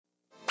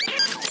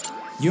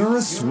You're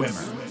a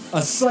swimmer,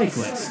 a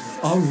cyclist,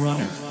 a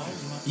runner.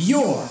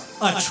 You're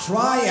a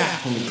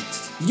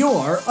triathlete.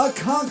 You're a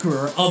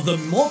conqueror of the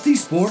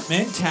multi-sport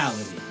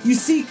mentality. You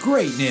seek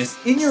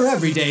greatness in your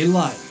everyday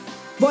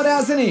life. But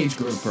as an age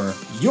grouper,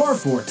 your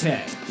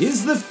forte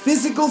is the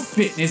physical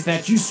fitness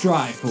that you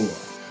strive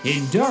for.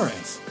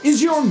 Endurance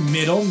is your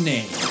middle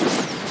name.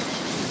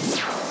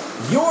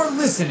 You're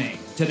listening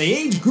to the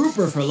Age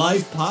Grouper for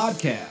Life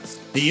podcast,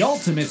 the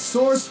ultimate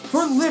source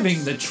for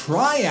living the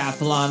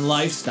triathlon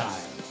lifestyle.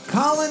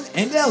 Colin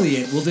and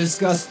Elliot will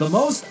discuss the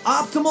most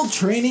optimal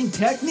training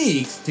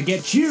techniques to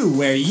get you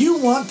where you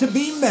want to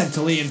be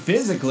mentally and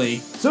physically,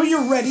 so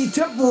you're ready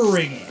to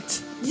bring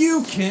it.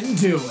 You can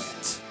do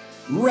it.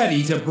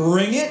 Ready to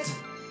bring it?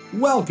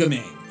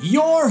 Welcoming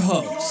your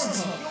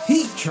hosts,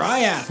 Peak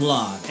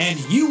Triathlon and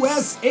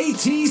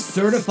USAT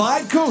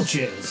certified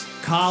coaches,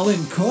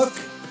 Colin Cook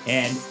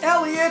and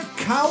Elliot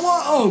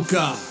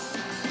Kawaoka.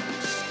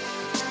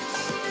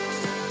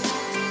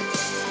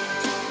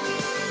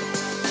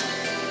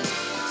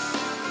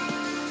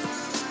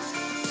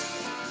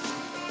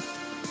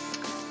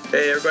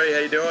 Hey everybody, how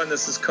you doing?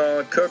 This is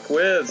Colin Cook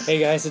with... Hey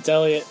guys, it's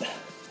Elliot.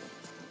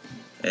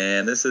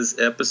 And this is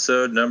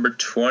episode number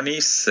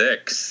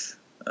 26.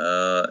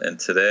 And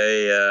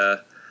today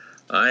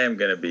I am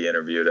going to be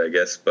interviewed, I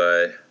guess,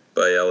 by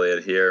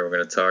Elliot here. We're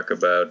going to talk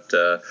about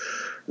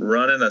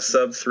running a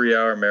sub 3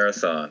 hour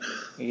marathon.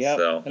 Yeah,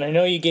 so, and I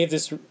know you gave the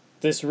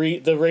race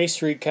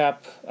recap,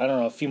 I don't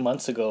know, a few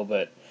months ago,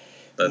 but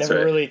never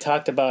really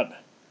talked about...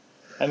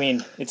 I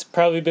mean, it's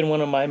probably been one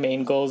of my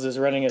main goals is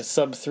running a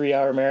sub 3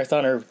 hour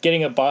marathon or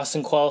getting a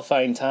Boston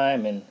qualifying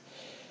time, and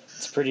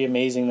it's pretty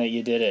amazing that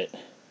you did it.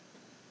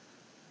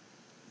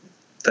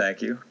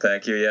 Thank you.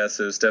 Yes,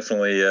 it was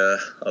definitely a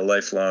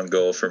lifelong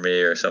goal for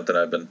me, or something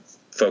I've been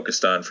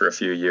focused on for a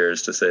few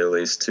years, to say the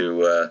least,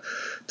 to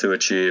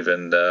achieve,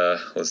 and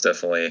was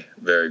definitely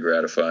very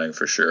gratifying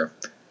for sure.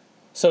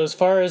 So as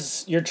far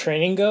as your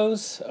training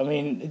goes, I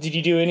mean, did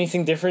you do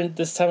anything different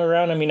this time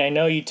around? I mean, I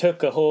know you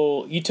took a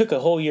whole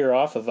year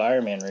off of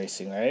Ironman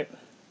racing, right?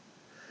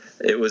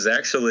 It was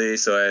actually,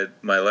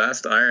 my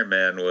last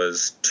Ironman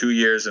was 2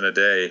 years and a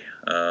day.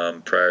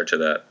 Prior to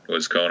that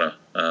was Kona,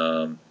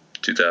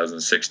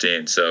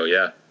 2016. So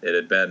yeah, it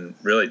had been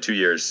really 2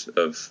 years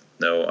of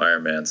no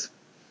Ironmans.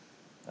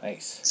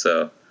 Nice.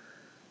 So,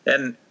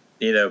 and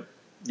you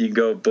can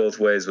go both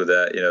ways with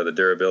that. The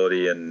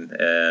durability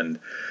and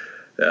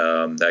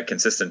that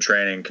consistent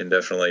training can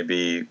definitely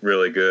be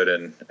really good,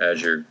 and as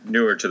you're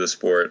newer to the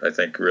sport, I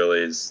think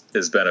really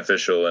is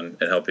beneficial in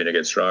helping to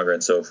get stronger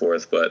and so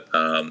forth. But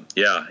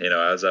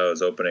as I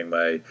was opening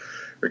my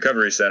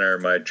recovery center,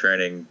 my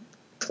training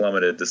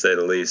plummeted, to say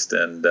the least.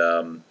 And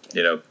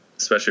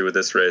especially with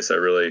this race,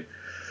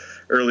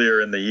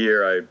 earlier in the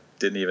year, I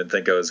didn't even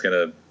think I was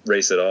going to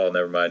race at all,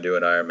 never mind do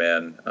an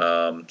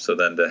Ironman. So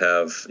then to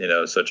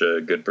have such a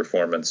good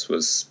performance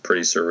was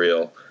pretty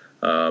surreal.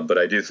 But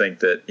I do think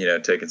that,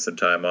 taking some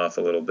time off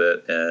a little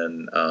bit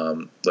and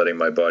letting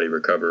my body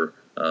recover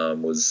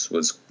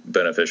was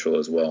beneficial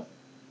as well.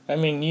 I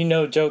mean,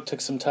 Joe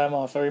took some time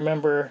off. I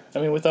remember,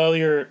 with all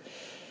your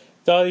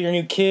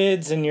new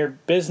kids and your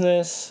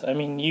business, I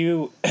mean,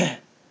 you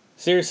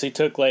seriously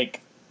took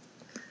like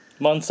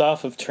months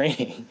off of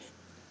training.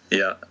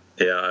 Yeah,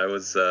 I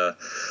was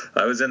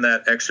in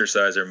that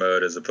exerciser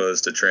mode as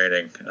opposed to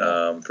training,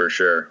 for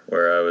sure,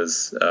 where I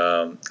was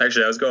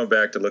actually I was going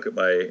back to look at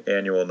my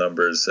annual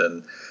numbers,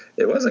 and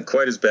it wasn't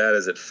quite as bad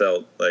as it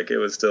felt. Like, it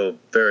was still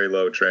very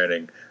low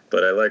training,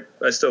 but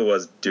I still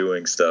was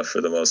doing stuff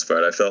for the most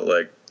part. I felt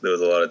like there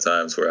was a lot of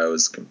times where I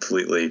was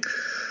completely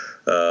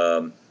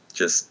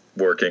just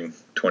working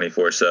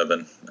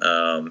 24/7,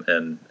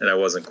 and I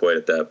wasn't quite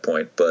at that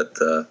point, but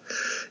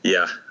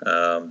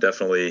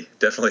definitely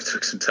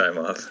took some time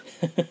off.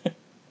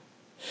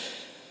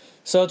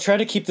 So I'll try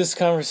to keep this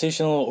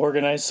conversation a little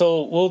organized.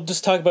 So we'll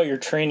just talk about your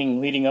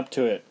training leading up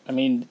to it. I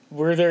mean,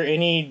 were there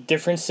any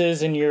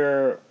differences in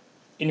your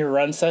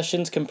run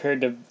sessions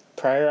compared to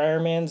prior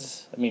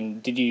Ironmans? I mean,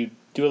 did you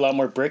do a lot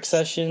more brick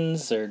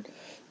sessions, or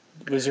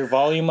was your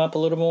volume up a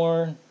little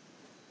more?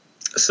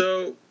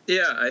 So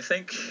yeah, I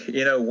think,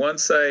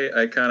 once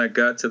I kind of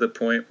got to the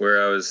point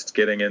where I was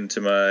getting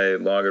into my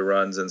longer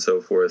runs and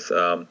so forth,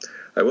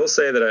 I will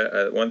say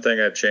that one thing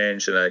I've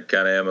changed, and I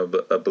kind of am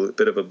a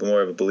bit of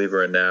more of a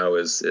believer in now,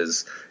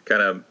 is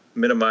kind of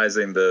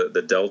minimizing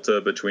the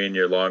delta between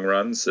your long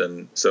runs.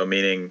 And so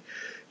meaning,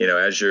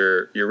 as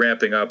you're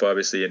ramping up,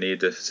 obviously you need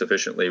to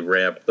sufficiently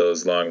ramp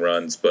those long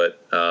runs. But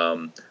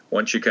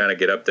once you kind of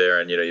get up there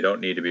and, you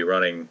don't need to be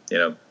running,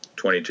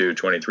 22,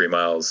 23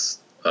 miles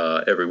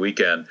every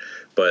weekend.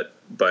 But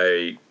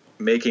by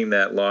making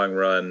that long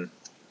run,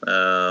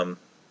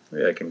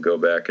 maybe I can go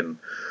back and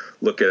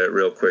look at it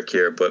real quick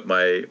here. But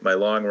my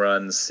long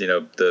runs,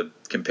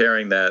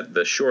 comparing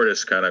the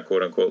shortest kind of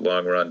quote unquote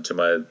long run to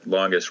my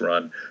longest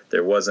run,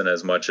 there wasn't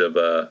as much of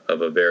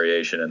a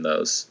variation in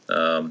those.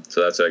 So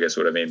that's, I guess,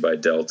 what I mean by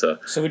delta.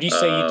 So would you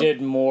say you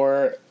did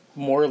more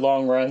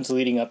long runs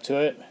leading up to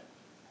it?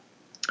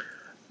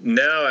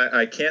 No,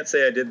 I can't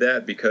say I did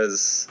that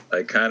because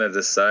I kind of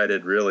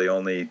decided really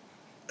only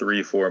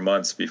 3-4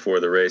 months before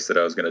the race that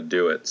I was going to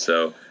do it.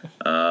 So,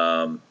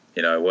 I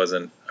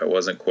wasn't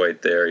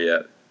quite there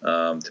yet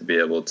to be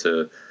able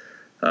to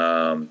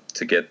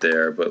get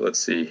there. But let's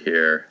see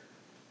here.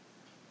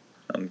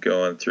 I'm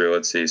going through.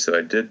 Let's see. So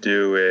I did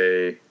do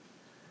a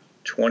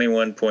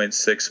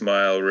 21.6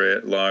 mile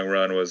long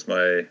run was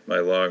my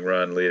long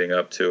run leading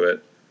up to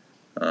it.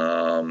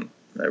 I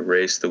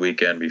raced the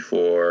weekend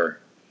before,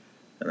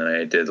 and then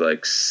I did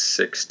like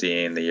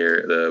 16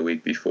 the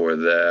week before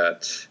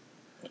that.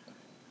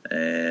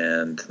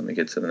 And let me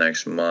get to the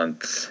next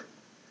month.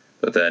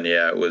 But then,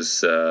 it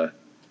was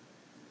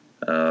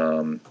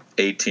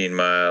 18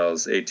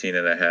 miles, 18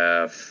 and a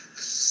half,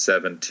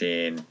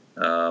 17.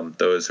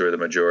 Those were the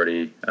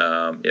majority.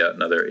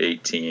 Another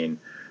 18.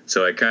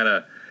 So I kind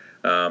of,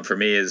 for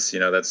me,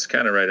 that's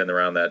kind of right in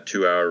around that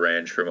 2 hour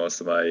range for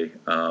most of my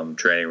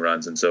training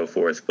runs and so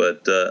forth.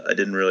 But I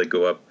didn't really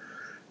go up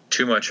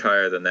too much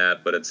higher than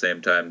that, but at the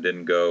same time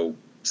didn't go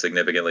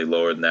significantly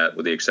lower than that,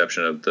 with the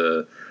exception of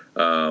the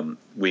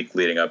week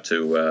leading up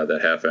to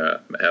that half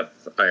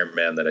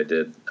Ironman that I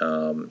did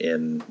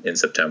in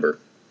September.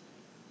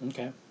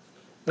 Okay.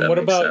 That And what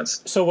makes about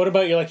sense. So what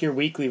about your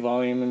weekly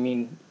volume? I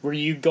mean, were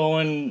you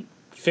going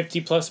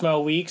 50 plus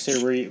mile weeks,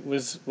 or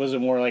was it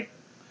more like,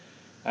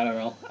 I don't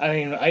know. I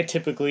mean, I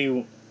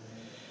typically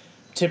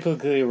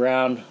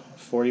around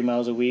 40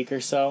 miles a week or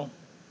so.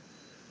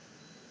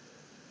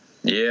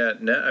 Yeah,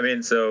 no, I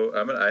mean, so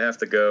I have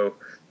to go.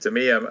 To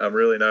me, I'm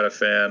really not a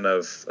fan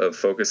of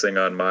focusing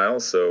on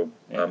miles. So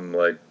Yeah.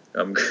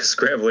 I'm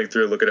scrambling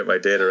through looking at my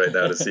data right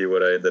now to see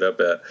what I ended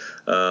up at.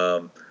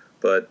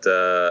 But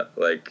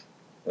like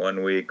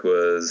 1 week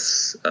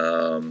was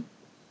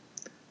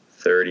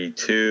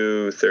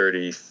 32,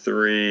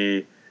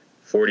 33,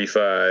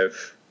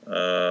 45,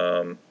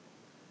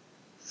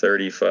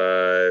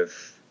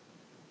 35,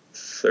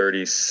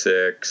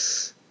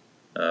 36.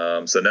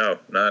 So no,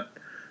 not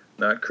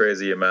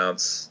crazy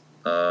amounts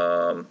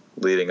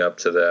leading up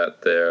to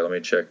that there. Let me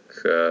check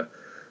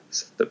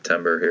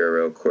September here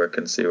real quick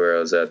and see where I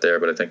was at there,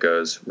 but I think I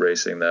was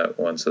racing that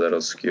one, so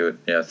that'll skew it.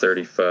 Yeah,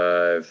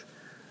 35.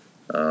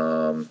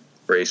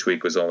 Race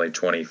week was only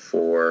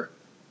 24.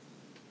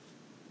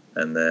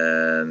 And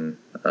then,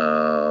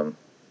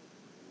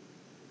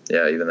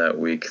 even that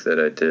week that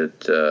I did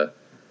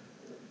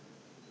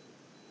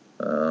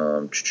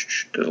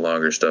the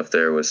longer stuff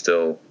there was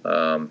still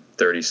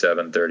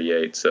 37,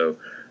 38. So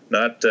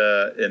not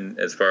in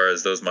as far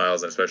as those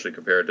miles, and especially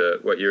compared to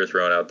what you're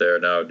throwing out there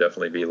now,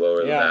 definitely be lower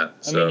than that.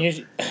 So. I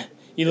mean,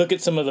 you look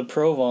at some of the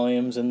pro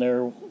volumes, and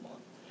they're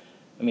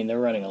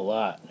running a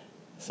lot.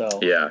 So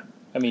Yeah.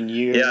 I mean,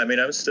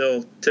 I'm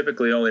still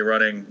typically only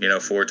running,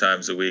 4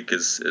 times a week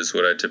is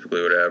what I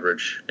typically would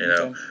average.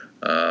 2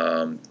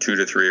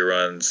 to 3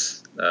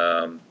 runs,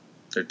 or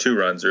 2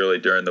 runs really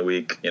during the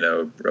week.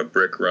 A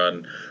brick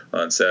run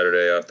on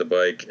Saturday off the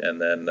bike, and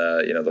then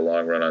the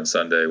long run on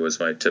Sunday was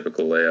my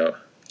typical layout.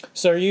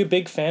 So are you a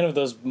big fan of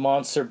those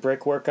monster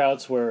brick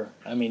workouts where,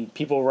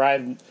 people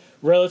ride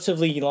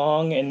relatively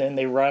long and then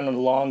they run a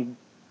long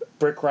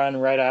brick run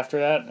right after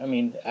that? I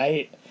mean,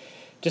 I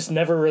just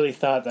never really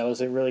thought that was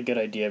a really good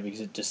idea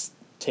because it just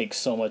takes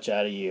so much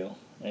out of you.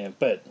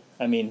 But,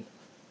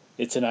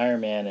 it's an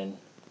Ironman, and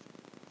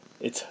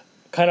it's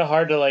kind of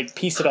hard to,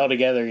 piece it all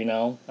together,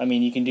 I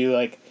mean, you can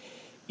do,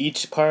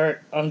 each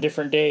part on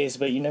different days,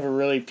 but you never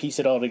really piece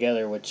it all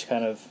together, which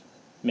kind of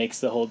makes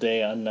the whole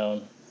day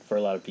unknown for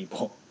a lot of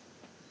people.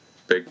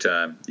 Big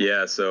time.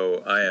 Yeah,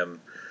 so I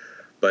am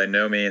by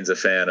no means a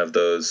fan of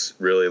those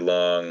really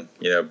long,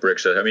 brick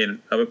shots. I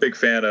mean, I'm a big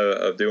fan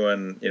of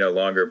doing,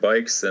 longer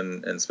bikes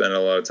and spending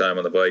a lot of time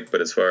on the bike. But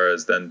as far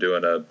as then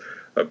doing a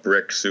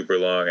brick super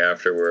long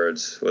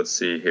afterwards, let's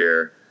see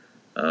here.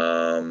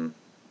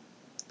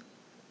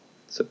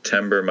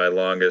 September, my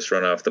longest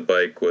run off the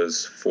bike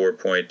was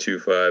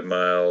 4.25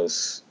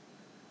 miles.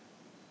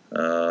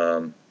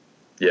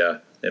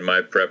 In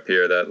my prep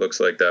here, that looks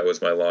like that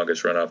was my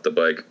longest run off the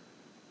bike.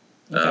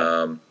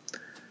 Okay.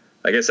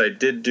 I guess I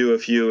did do a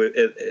few,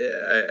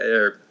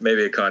 or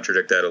maybe I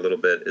contradict that a little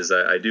bit, is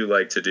I do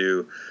like to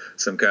do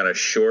some kind of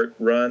short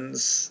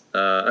runs.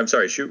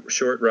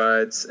 Short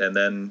rides, and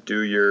then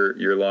do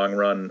your long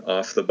run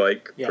off the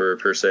bike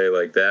per se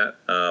like that.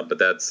 But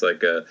that's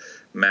like a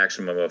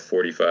maximum of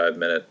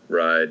 45-minute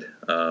ride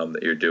that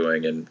you're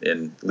doing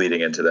and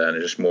leading into that,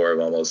 and just more of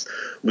almost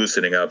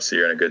loosening up so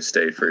you're in a good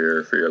state for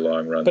your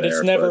long run. But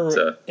it's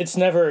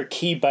never a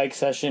key bike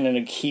session and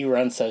a key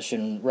run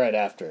session right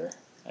after.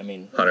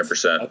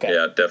 100%. Okay.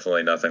 Yeah,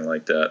 definitely nothing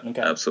like that.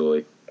 Okay.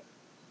 Absolutely.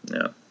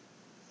 Yeah.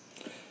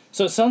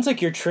 So it sounds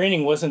like your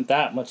training wasn't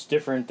that much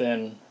different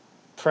than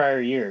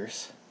prior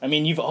years.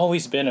 You've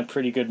always been a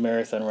pretty good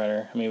marathon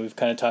runner. We've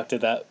kind of talked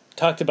about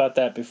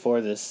that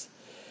before this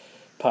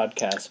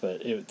podcast,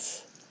 but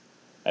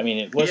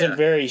it wasn't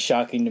very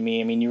shocking to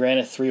me. You ran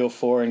a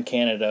 3:04 in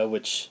Canada,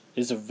 which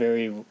is a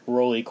very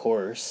rolly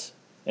course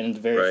and a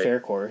very fair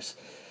course.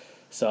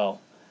 So,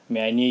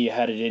 I knew you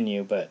had it in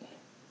you, but...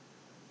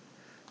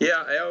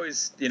 Yeah, I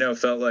always,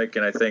 felt like,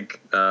 and I think,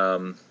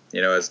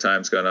 as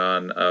time's gone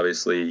on,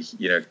 obviously,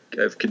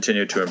 I've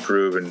continued to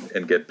improve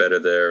and get better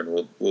there,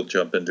 and we'll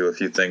jump into a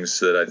few things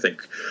that I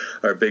think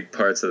are big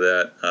parts of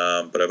that.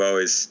 But I've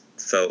always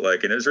felt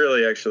like, and it was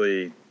really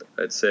actually,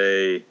 I'd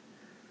say,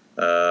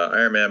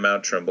 Ironman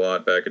Mount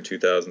Tremblant back in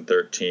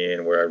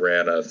 2013, where I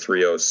ran a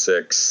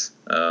 3:06.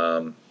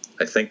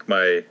 I think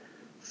my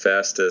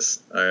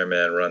fastest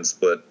Ironman run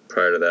split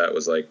prior to that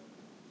was like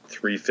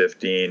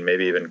 3:15,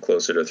 maybe even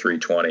closer to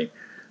 3:20.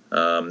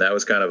 That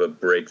was kind of a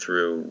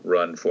breakthrough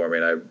run for me,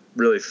 and I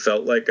really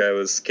felt like I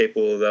was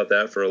capable about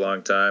that for a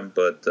long time,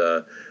 but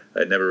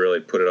I'd never really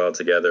put it all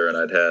together, and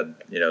I'd had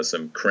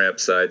some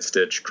side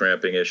stitch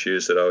cramping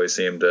issues that always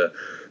seemed to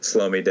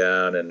slow me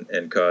down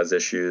and cause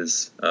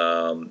issues,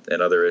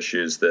 and other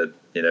issues that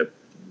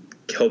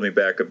held me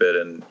back a bit,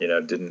 and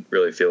didn't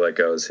really feel like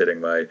I was hitting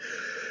my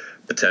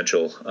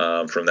potential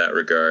from that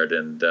regard,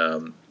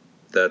 and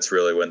that's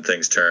really when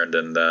things turned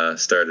and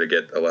started to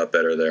get a lot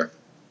better there.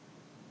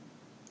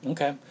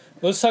 Okay.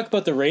 Let's talk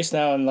about the race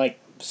now. And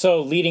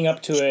so leading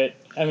up to it,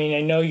 I mean, I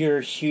know you're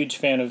a huge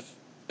fan of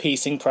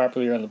pacing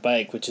properly on the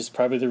bike, which is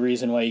probably the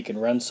reason why you can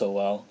run so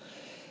well.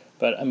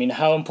 But, I mean,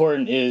 how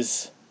important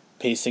is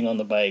pacing on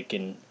the bike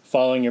and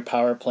following your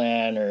power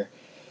plan or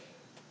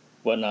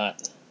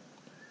whatnot?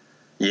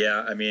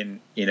 Yeah, I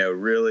mean,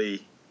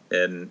 really,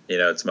 and,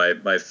 it's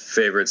my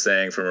favorite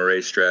saying from a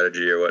race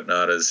strategy or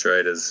whatnot is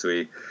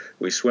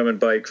we swim and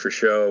bike for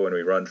show and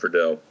we run for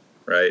dough,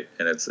 right?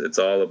 And it's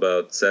all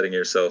about setting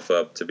yourself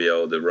up to be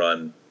able to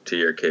run to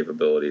your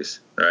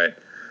capabilities, right?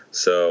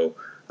 So,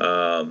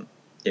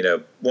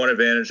 one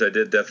advantage I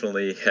did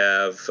definitely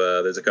have,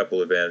 there's a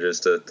couple advantages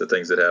to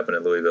things that happened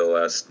in Louisville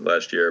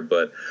last year,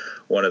 but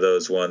one of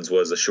those ones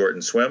was a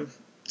shortened swim.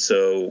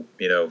 So,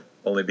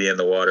 only be in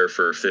the water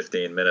for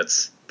 15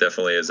 minutes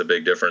definitely is a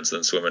big difference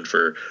than swimming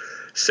for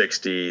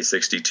 60,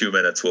 62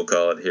 minutes, we'll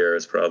call it here,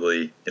 is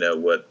probably,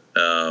 what,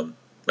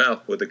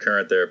 with the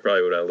current there,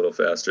 probably would have a little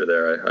faster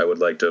there. I would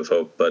like to have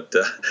hoped, but,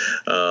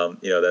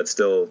 that's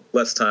still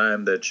less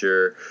time that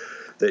you're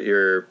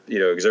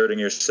exerting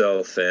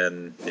yourself,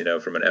 and,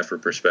 from an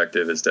effort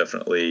perspective, is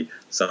definitely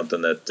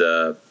something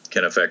that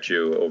can affect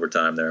you over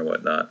time there and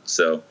whatnot.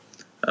 So,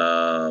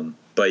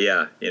 but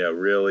yeah,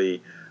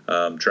 really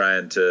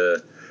trying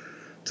to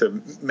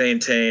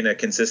maintain a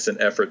consistent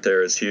effort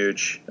there is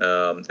huge.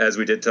 As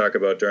we did talk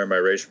about during my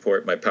race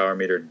report, my power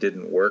meter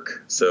didn't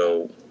work,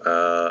 so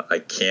I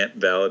can't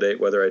validate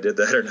whether I did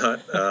that or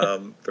not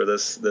for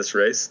this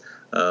race.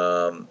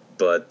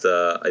 But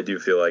I do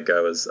feel like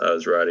I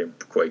was riding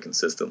quite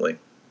consistently.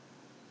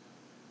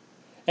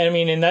 And I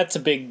mean, and that's a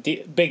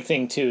big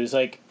thing too, is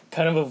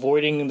kind of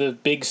avoiding the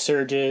big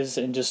surges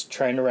and just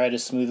trying to ride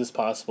as smooth as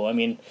possible. I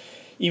mean,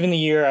 even the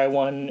year I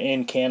won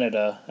in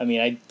Canada, I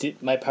mean,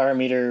 my power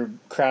meter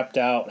crapped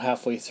out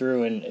halfway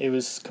through, and it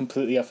was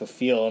completely off of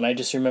feel. And I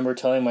just remember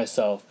telling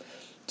myself,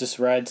 just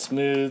ride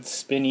smooth,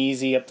 spin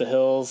easy up the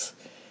hills.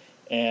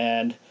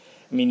 And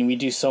I mean, we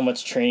do so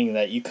much training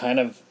that you kind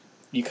of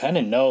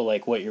know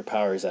what your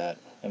power's at.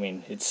 I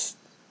mean, it's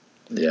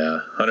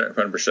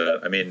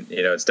 100%. I mean,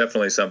 it's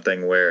definitely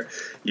something where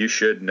you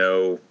should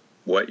know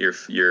what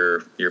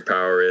your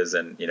power is,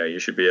 and you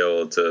should be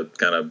able to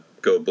kind of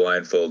go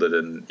blindfolded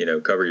and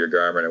cover your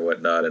Garmin and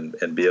whatnot,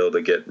 and be able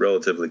to get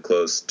relatively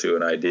close to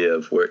an idea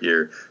of what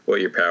your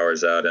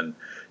power's at, and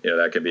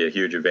that can be a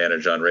huge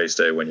advantage on race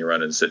day when you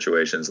run into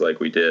situations like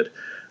we did.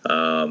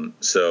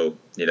 So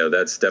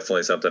that's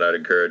definitely something I'd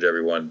encourage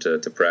everyone to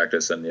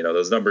practice, and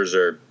those numbers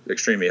are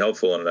extremely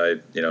helpful, and I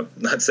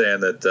not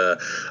saying that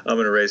I'm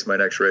going to race my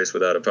next race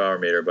without a power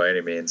meter by any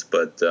means,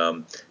 but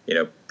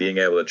being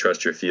able to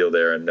trust your feel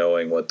there and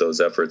knowing what those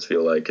efforts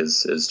feel like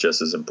is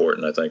just as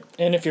important, I think.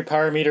 And if your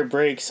power meter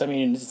breaks, I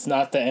mean, it's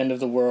not the end of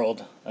the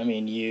world. I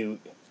mean,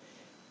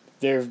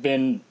 there have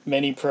been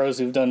many pros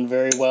who've done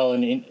very well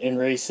in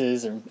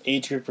races or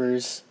age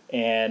groupers,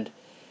 and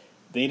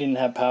they didn't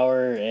have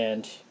power,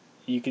 and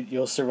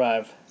you'll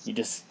survive. You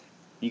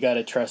got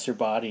to trust your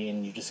body,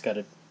 and you just got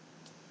to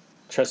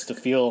trust the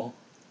feel.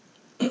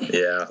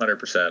 Yeah,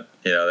 100%.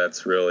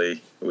 That's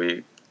really,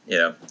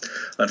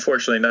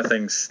 unfortunately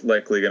nothing's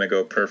likely going to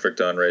go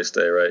perfect on race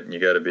day, right? And you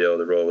got to be able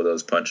to roll with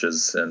those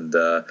punches, and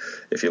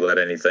if you let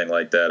anything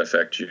like that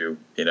affect you,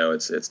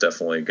 it's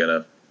definitely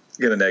going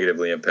to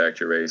negatively impact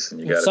your race,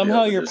 and you got to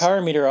somehow your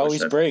power meter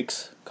always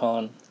breaks,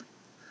 Colin.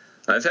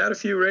 I've had a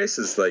few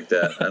races like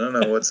that. I don't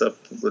know what's up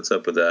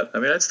with that. I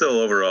mean, it's still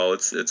overall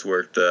it's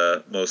worked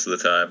most of the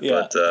time.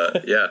 Yeah.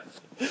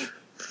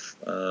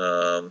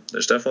 But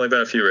there's definitely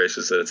been a few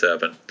races that it's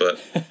happened.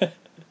 But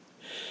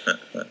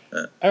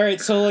all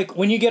right, so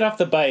when you get off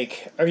the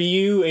bike, are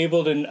you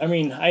able to? I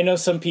mean, I know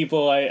some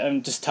people.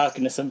 I'm just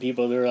talking to some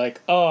people. They're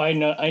like, "Oh, I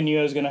knew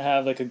I was gonna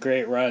have a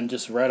great run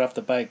just right off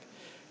the bike."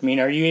 I mean,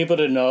 are you able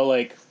to know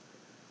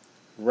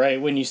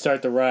right when you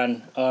start the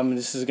run,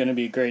 this is going to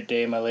be a great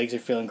day, my legs are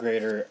feeling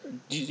great, or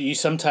do you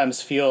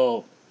sometimes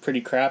feel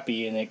pretty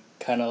crappy and it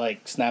kind of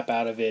snap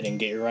out of it and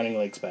get your running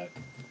legs back?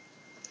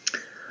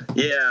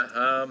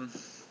 Yeah,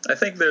 I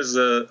think there's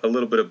a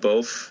little bit of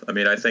both. I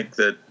mean, I think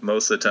that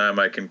most of the time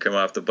I can come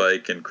off the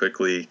bike and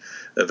quickly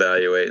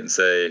evaluate and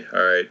say,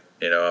 all right,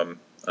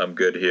 I'm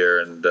good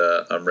here and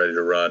I'm ready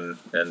to run.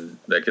 And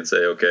I can say,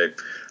 okay,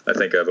 I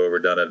think I've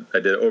overdone it. I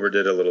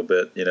overdid a little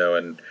bit,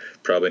 and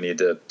probably need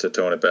to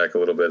tone it back a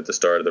little bit at the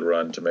start of the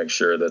run to make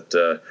sure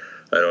that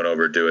I don't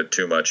overdo it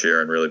too much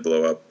here and really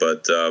blow up.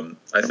 But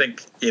I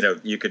think,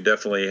 you could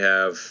definitely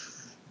have,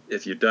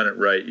 if you've done it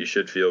right, you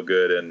should feel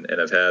good and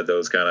have had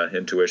those kind of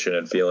intuition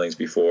and feelings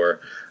before.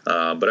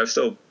 But I've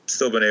still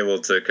been able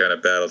to kind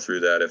of battle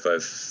through that if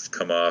I've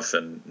come off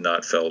and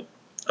not felt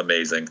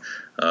amazing.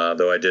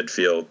 Though I did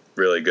feel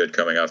really good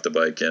coming off the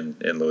bike in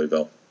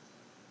Louisville.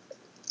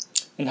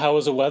 And how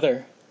was the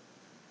weather?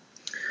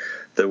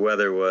 The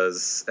weather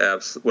was on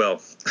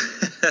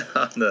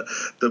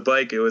the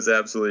bike, it was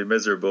absolutely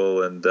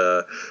miserable. And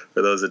for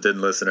those that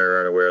didn't listen or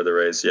aren't aware of the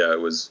race, yeah, it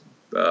was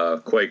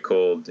quite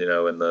cold, in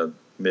the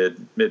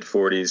mid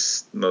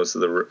 40s most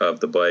of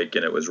the bike,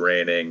 and it was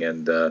raining,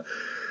 and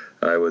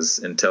I was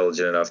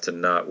intelligent enough to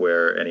not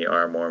wear any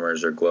arm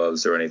warmers or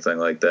gloves or anything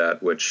like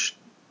that, which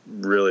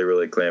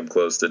really came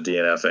close to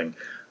DNFing,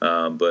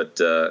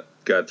 but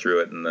got through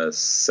it in the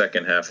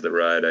second half of the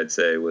ride. I'd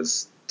say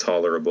was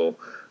tolerable,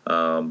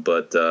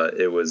 but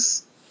it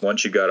was,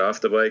 once you got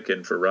off the bike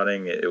and for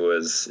running, it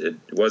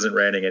wasn't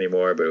raining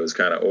anymore, but it was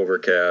kind of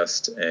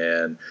overcast,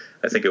 and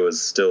I think it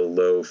was still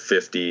low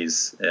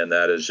 50s, and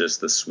that is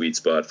just the sweet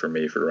spot for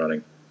me for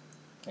running.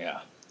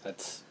 Yeah,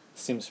 that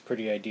seems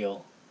pretty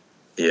ideal.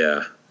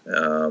 Yeah,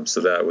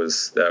 so that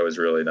was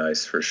really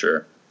nice for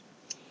sure.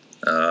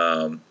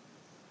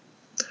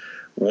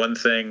 One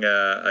thing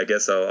I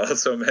guess I'll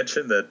also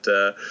mention that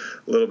a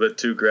little bit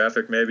too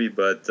graphic maybe,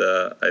 but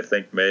I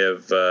think may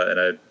have, and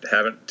I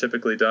haven't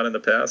typically done in the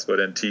past, but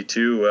in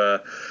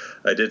T2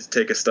 I did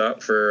take a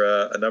stop for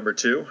a number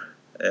 2,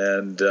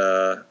 and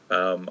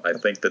I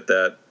think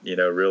that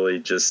really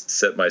just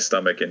set my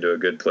stomach into a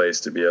good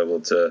place to be able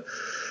to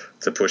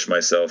push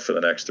myself for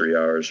the next 3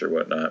 hours or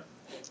whatnot.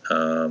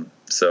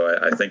 So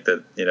I think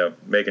that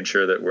making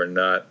sure that we're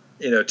not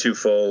too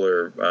full,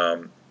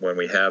 or when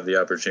we have the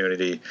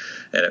opportunity,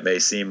 and it may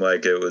seem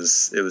like it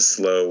was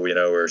slow,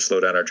 or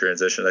slow down our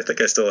transition. I think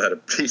I still had a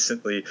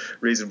decently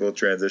reasonable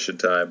transition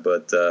time,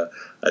 but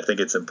I think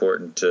it's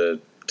important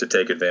to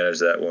take advantage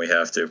of that when we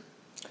have to.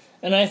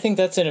 And I think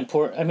that's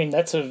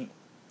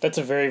that's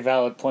a very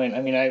valid point.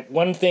 I mean,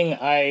 one thing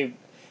I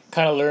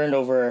kind of learned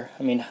over,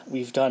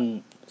 we've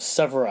done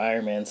several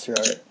Ironmans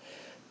throughout it,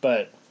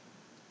 but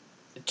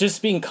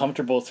just being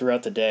comfortable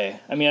throughout the day.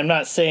 I mean, I'm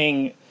not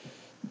saying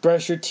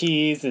brush your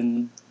teeth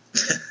and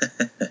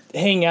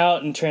hang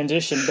out and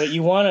transition, but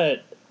you want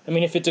to,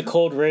 if it's a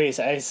cold race,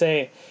 I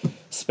say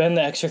spend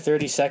the extra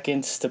 30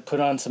 seconds to put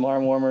on some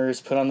arm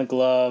warmers, put on the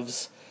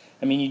gloves.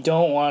 You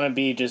don't want to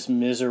be just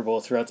miserable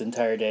throughout the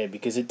entire day,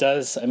 because it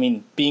does,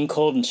 being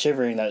cold and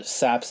shivering, that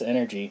saps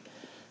energy.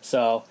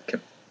 So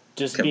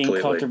just Completely.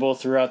 Being comfortable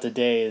throughout the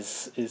day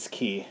is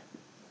key.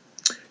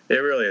 It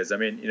really is. So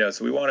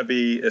we want to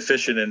be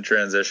efficient in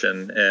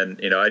transition, and,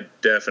 I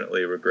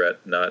definitely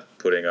regret not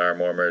putting arm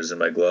warmers in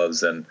my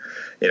gloves, and,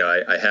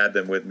 I had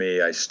them with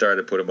me. I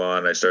started to put them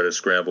on, I started to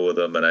scramble with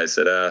them, and I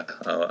said,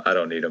 I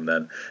don't need them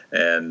then.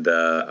 And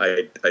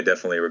I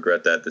definitely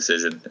regret that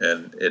decision,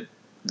 and it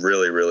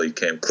really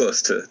came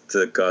close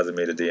to causing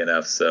me to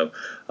DNF. So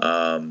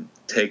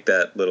take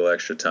that little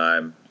extra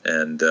time,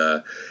 and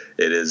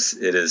it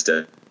is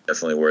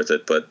definitely worth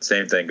it. But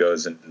same thing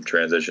goes in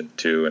transition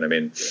too.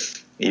 And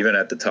even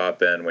at the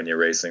top end, when you're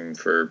racing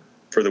for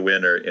the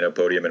win or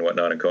podium and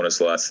whatnot in Kona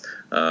slots,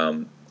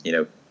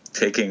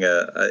 taking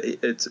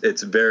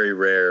it's very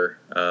rare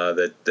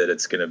that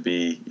it's going to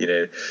be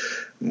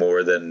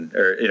more than,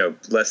 or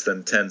less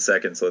than 10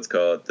 seconds, let's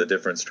call it, the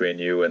difference between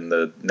you and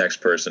the next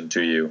person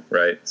to you,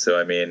 right? So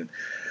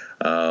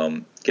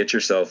get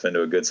yourself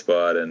into a good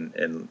spot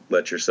and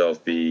let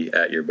yourself be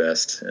at your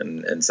best.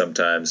 And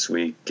sometimes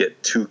we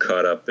get too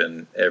caught up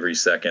in every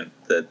second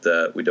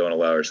that we don't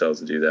allow ourselves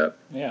to do that.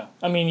 Yeah.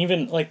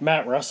 Even like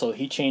Matt Russell,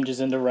 he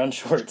changes into run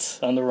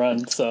shorts on the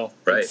run. So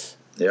right.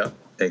 Yeah,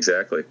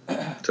 exactly.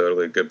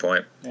 Totally. Good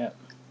point. Yeah.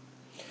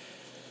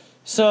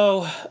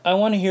 So I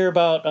want to hear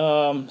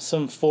about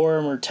some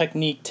form or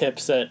technique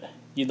tips that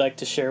you'd like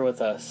to share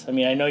with us. I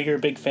know you're a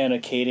big fan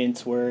of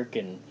cadence work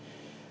and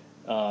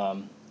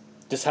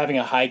just having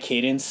a high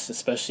cadence,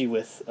 especially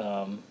with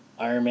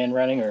Ironman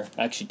running, or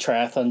actually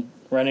triathlon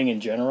running in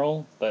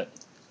general. But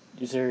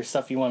is there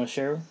stuff you want to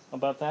share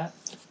about that?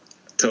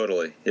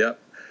 Totally, yep.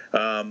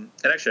 And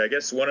actually, I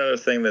guess one other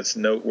thing that's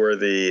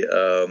noteworthy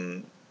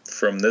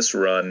from this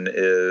run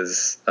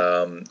is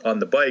on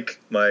the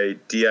bike, my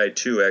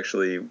Di2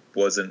 actually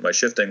my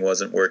shifting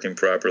wasn't working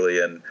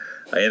properly, and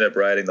I ended up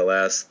riding the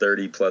last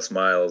 30 plus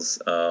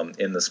miles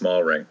in the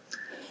small ring.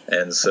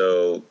 And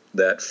so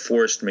that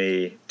forced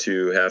me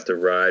to have to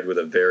ride with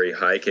a very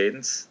high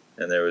cadence.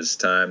 And there was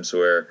times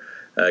where,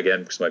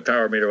 again, because my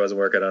power meter wasn't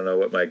working, I don't know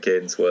what my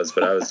cadence was,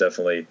 but I was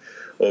definitely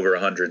over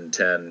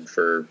 110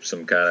 for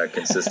some kind of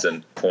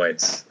consistent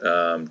points,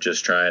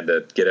 just trying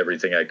to get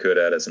everything I could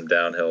out of some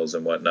downhills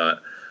and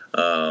whatnot.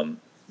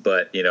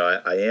 But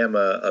I am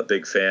a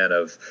big fan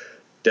of,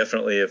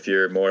 definitely, if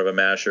you're more of a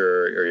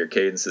masher or your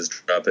cadence is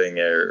dropping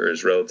or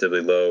is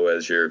relatively low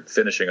as you're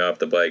finishing off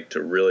the bike,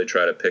 to really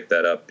try to pick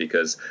that up,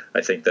 because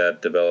I think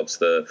that develops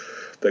the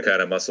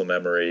kind of muscle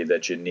memory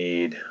that you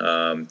need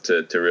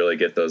to really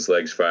get those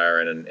legs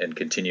firing and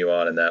continue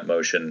on in that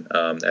motion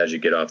as you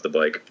get off the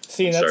bike.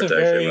 See,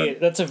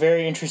 that's a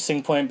very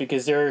interesting point,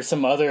 because there are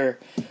some other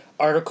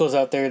articles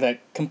out there that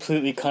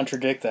completely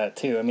contradict that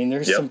too. I mean,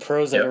 there's some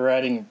pros that are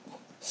riding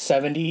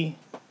 70,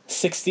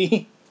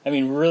 60. I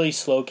mean, really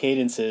slow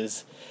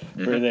cadences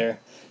were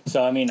there.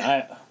 So, I mean,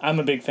 I'm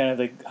a big fan of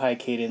the high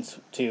cadence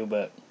too,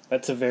 but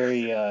that's a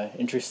very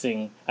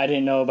interesting... I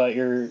didn't know about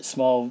your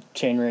small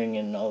chainring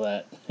and all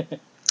that.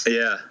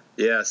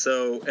 Yeah.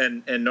 So,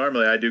 and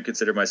normally I do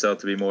consider myself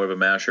to be more of a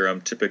masher.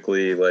 I'm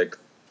typically like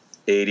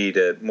 80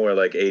 to more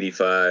like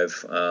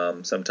 85,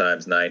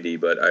 sometimes 90,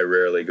 but I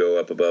rarely go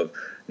up above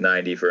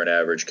 90 for an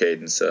average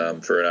cadence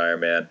for an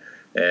Ironman.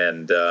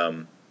 And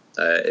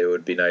it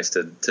would be nice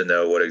to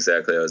know what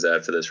exactly I was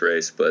at for this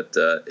race, but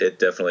it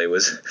definitely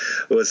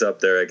was up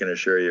there, I can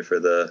assure you, for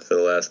the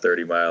last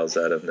 30 miles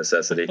out of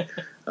necessity.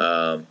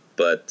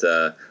 But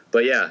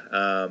yeah,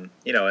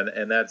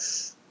 and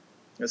that's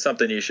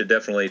something you should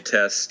definitely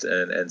test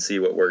and see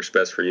what works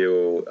best for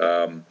you.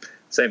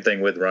 Same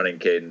thing with running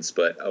cadence,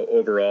 but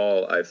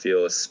overall, I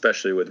feel,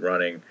 especially with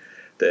running,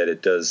 that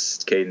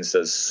cadence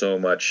does so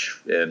much.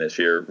 And if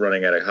you're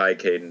running at a high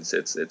cadence,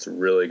 it's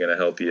really going to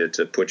help you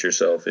to put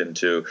yourself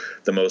into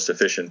the most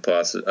efficient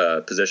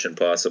position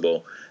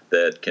possible,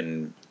 that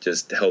can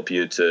just help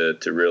you to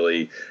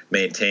really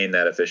maintain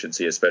that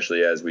efficiency,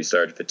 especially as we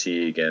start to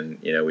fatigue and,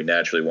 we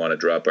naturally want to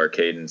drop our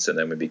cadence, and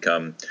then we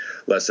become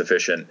less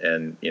efficient,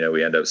 and,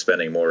 we end up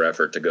spending more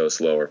effort to go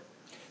slower.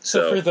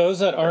 So for those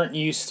that aren't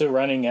used to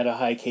running at a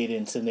high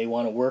cadence and they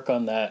want to work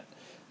on that, I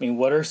mean,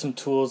 what are some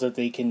tools that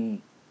they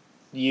can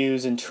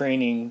use in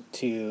training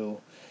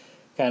to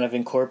kind of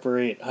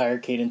incorporate higher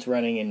cadence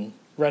running?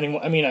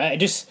 I mean,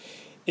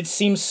 it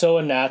seems so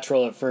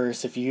unnatural at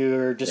first if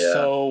you're just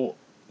so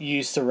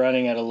used to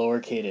running at a lower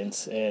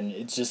cadence, and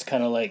it's just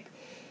kind of like,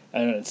 I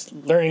don't know, it's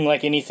learning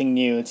like anything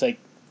new. It's like,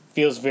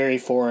 feels very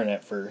foreign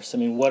at first. I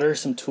mean, what are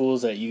some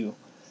tools that you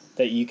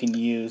can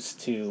use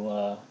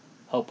to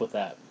help with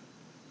that?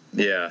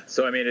 Yeah.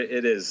 So, I mean,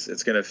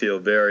 it's going to feel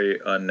very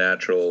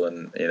unnatural,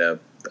 and,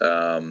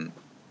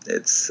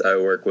 I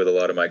work with a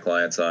lot of my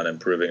clients on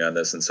improving on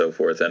this and so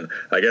forth. And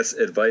I guess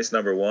advice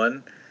number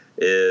one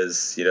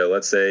is,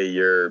 let's say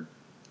your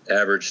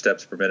average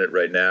steps per minute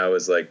right now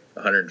is like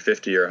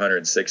 150 or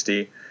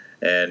 160.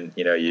 And,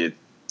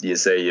 you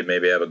say you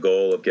maybe have a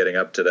goal of getting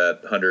up to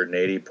that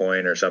 180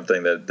 point or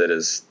something that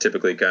is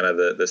typically kind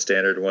of the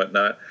standard and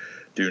whatnot.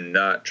 Do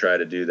not try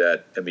to do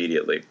that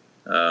immediately,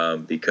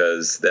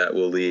 because that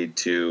will lead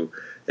to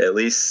at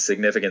least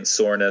significant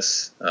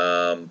soreness,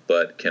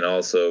 but can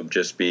also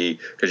just be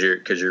because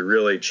you're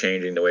really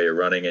changing the way you're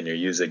running, and you're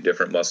using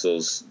different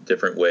muscles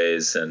different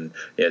ways, and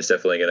it's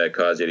definitely going to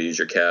cause you to use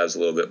your calves a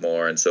little bit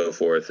more and so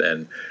forth.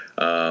 And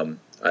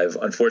I've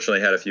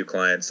unfortunately had a few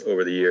clients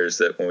over the years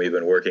that when we've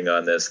been working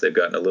on this, they've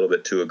gotten a little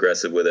bit too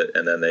aggressive with it,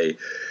 and then they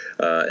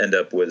end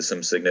up with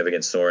some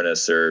significant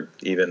soreness, or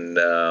even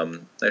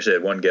actually I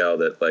had one gal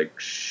that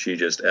she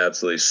just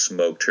absolutely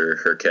smoked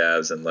her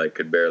calves and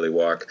could barely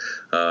walk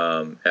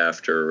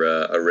after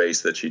a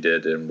race that she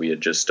did, and we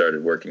had just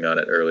started working on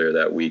it earlier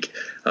that week.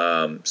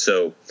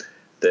 So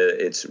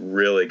it's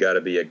really got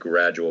to be a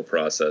gradual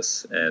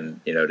process, and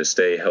to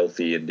stay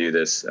healthy and do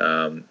this,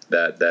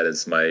 that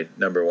is my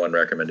number one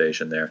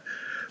recommendation there.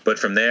 But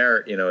from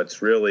there,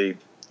 it's really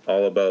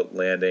all about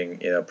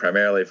landing,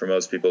 primarily for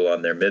most people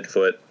on their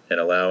midfoot, and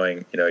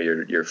allowing,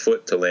 your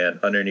foot to land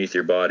underneath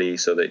your body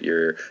so that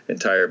your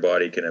entire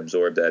body can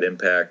absorb that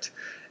impact.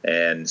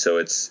 And so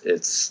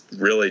it's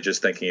really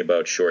just thinking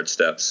about short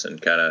steps,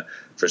 and kind of,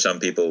 for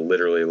some people,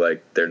 literally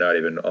they're not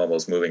even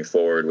almost moving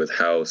forward with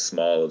how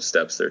small of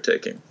steps they're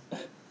taking.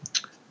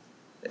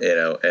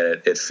 And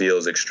it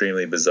feels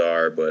extremely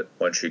bizarre, but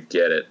once you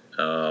get it,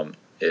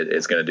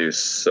 it's going to do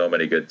so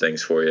many good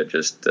things for you,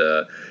 just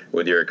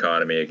with your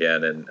economy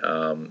again.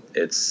 And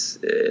it's,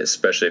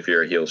 especially if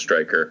you're a heel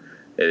striker,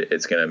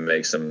 it's going to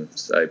make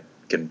I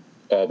can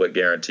all but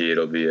guarantee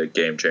it'll be a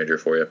game changer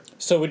for you.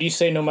 So would you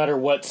say no matter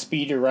what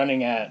speed you're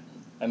running at,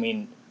 I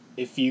mean,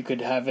 if you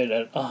could have it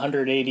at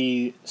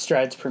 180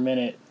 strides per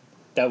minute,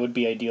 that would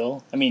be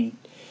ideal? I mean,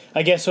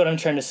 I guess what I'm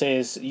trying to say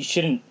is you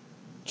shouldn't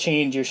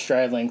change your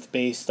stride length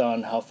based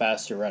on how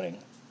fast you're running.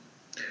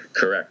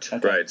 Correct.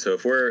 Okay. Right. So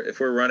if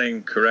we're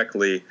running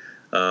correctly,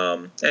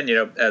 and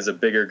as a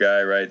bigger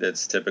guy, right,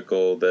 that's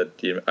typical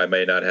that I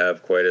may not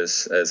have quite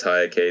as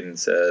high a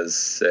cadence as,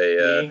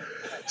 say,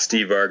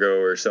 Steve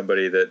Vargo, or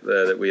somebody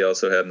that we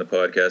also had in the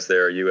podcast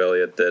there, or you,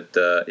 Elliot,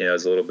 that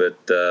is a little bit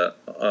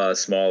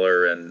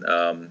smaller,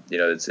 and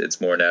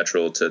it's more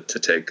natural to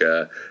take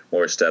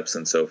more steps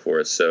and so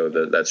forth. So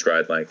that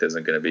stride length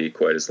isn't going to be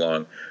quite as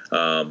long.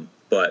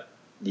 But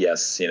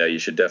yes, you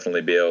should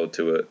definitely be able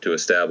to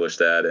establish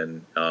that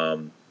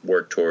and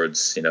work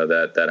towards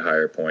that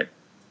higher point.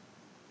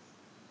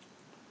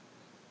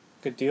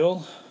 Good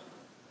deal.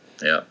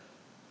 Yeah,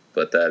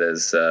 but that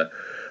is a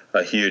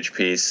huge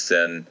piece,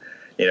 and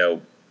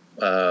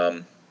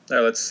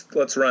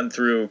let's run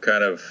through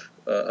kind of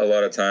a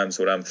lot of times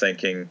what I'm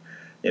thinking,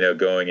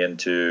 going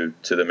into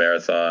the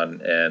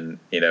marathon, and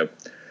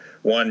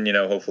one,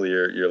 hopefully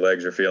your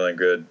legs are feeling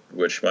good,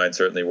 which mine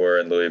certainly were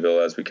in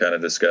Louisville, as we kind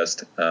of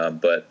discussed.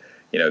 But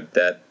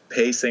that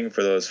pacing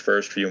for those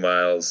first few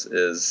miles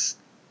is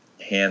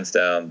hands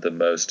down the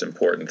most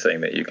important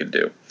thing that you can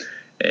do.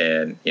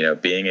 And,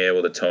 being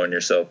able to tone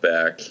yourself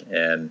back,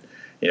 and,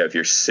 if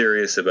you're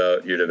serious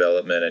about your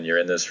development and you're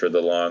in this for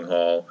the long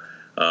haul,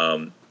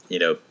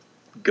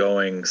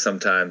 going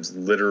sometimes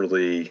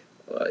literally,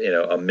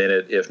 a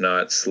minute, if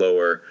not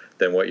slower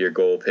than what your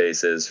goal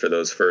pace is for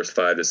those first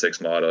 5 to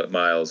 6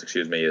 miles,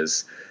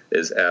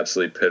 is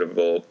absolutely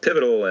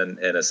pivotal and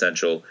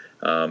essential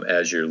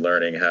as you're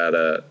learning how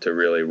to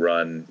really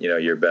run,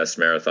 your best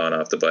marathon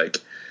off the bike.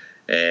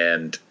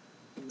 And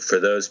for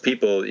those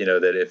people,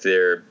 that if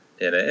they're,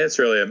 and it's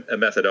really a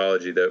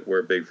methodology that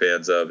we're big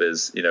fans of,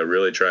 is,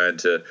 really trying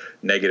to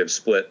negative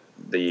split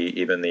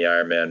even the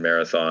Ironman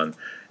marathon.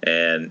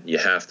 And you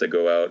have to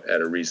go out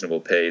at a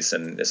reasonable pace,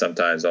 and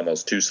sometimes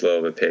almost too slow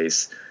of a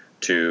pace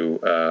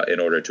in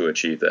order to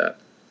achieve that.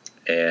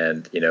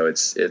 And,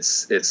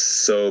 it's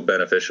so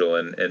beneficial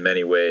in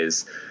many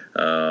ways.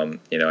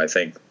 I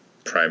think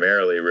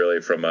primarily really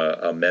from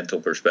a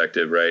mental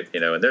perspective, right?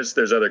 And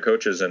there's other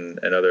coaches and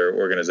other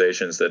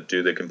organizations that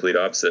do the complete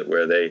opposite,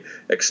 where they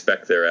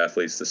expect their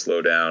athletes to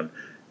slow down.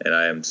 And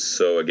I am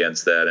so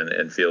against that,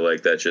 and feel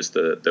like that's just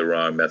the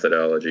wrong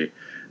methodology.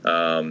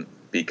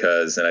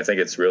 Because, and I think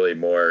it's really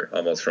more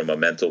almost from a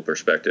mental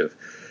perspective,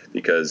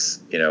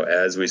 because,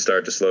 as we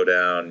start to slow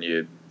down,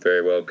 you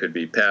very well could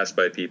be passed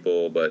by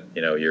people, but,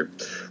 you're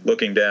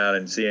looking down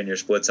and seeing your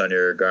splits on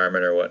your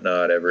Garmin or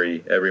whatnot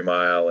every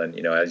mile. And,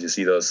 as you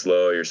see those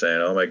slow, you're saying,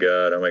 oh my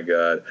God.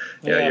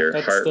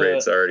 Your heart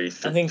rate's already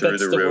I think through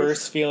that's the the roof.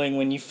 worst feeling,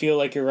 when you feel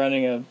like you're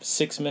running a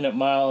 6-minute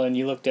mile and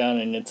you look down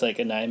and it's like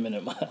a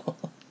 9-minute mile.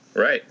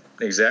 Right.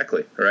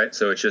 Exactly. Right.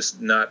 So it's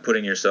just not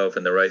putting yourself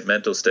in the right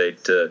mental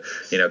state to,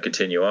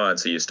 continue on.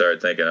 So you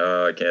start thinking,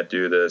 oh, I can't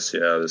do this.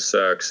 This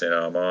sucks.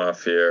 I'm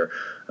off here.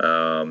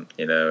 And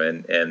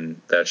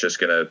that's just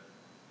going to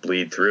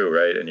bleed through.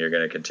 Right. And you're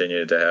going to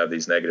continue to have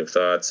these negative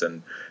thoughts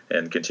and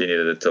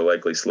continue to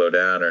likely slow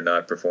down or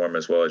not perform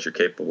as well as you're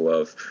capable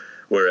of.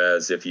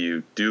 Whereas if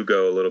you do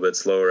go a little bit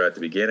slower at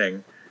the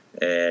beginning,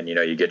 and,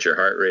 you get your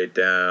heart rate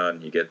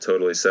down, you get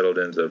totally settled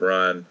into the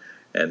run,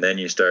 and then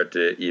you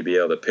be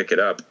able to pick it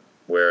up.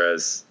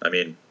 Whereas, I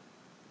mean,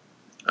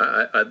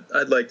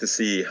 I'd like to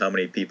see how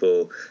many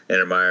people in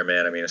an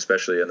Ironman, I mean,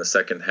 especially in the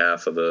second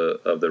half of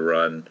the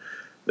run,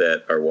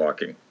 that are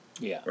walking.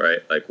 Yeah. Right.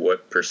 Like,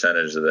 what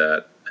percentage of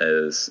that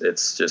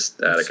it's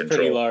just out of control.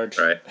 Pretty large.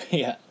 Right.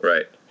 Yeah.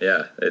 Right.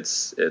 Yeah.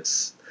 It's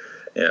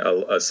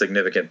a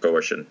significant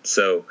portion.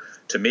 So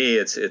to me,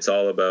 it's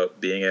all about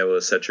being able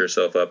to set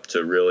yourself up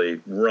to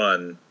really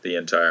run the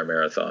entire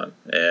marathon.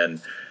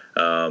 And,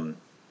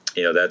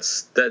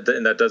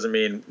 that doesn't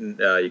mean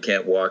you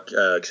can't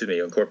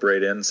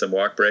incorporate in some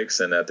walk breaks,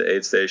 and at the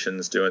aid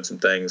stations doing some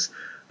things.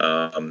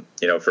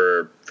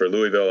 For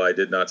Louisville, I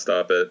did not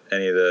stop at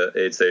any of the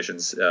aid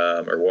stations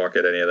or walk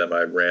at any of them.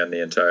 I ran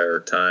the entire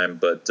time.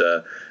 But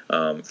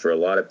for a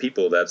lot of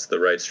people, that's the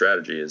right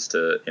strategy, is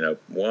to,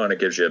 one, it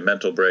gives you a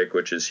mental break,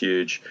 which is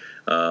huge.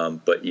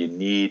 But you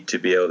need to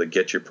be able to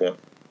get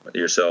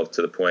yourself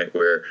to the point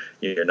where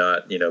you're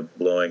not,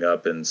 blowing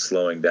up and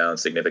slowing down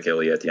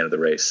significantly at the end of the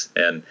race.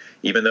 And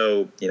even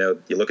though, you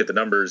look at the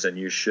numbers and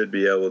you should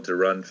be able to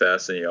run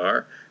faster than you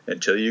are,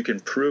 until you can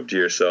prove to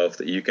yourself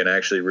that you can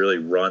actually really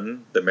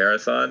run the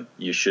marathon,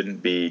 you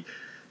shouldn't be,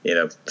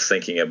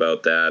 thinking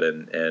about that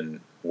and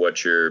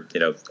what you're,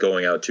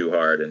 going out too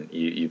hard, and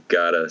you've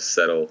got to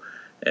settle.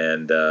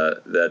 And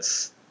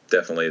that's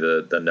definitely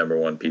the number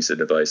one piece of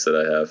advice that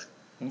I have.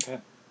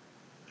 Okay.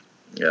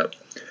 Yep.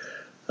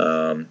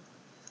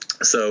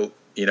 So,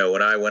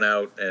 when I went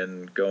out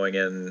and going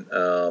in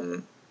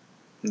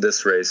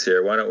this race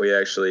here, why don't we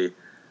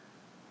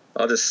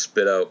I'll just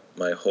spit out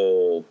my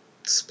whole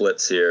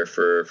splits here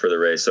for the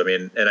race. So, I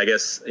mean, and I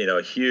guess,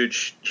 a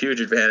huge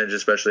advantage,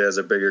 especially as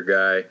a bigger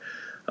guy,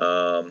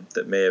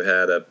 that may have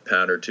had a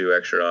pound or two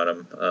extra on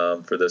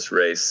him for this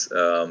race.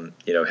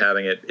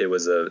 Having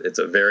it's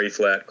a very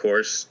flat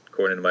course,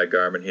 according to my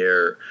Garmin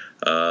here.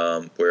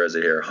 Whereas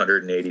here,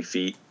 180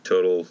 feet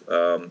total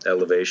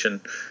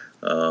elevation.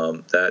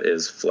 That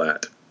is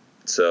flat.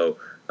 So,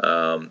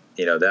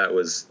 that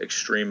was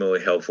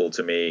extremely helpful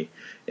to me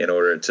in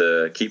order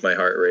to keep my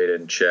heart rate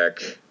in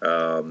check,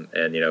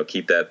 and,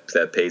 keep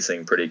that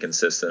pacing pretty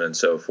consistent and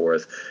so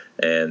forth.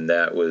 And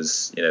that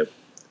was,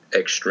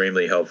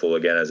 extremely helpful,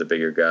 again, as a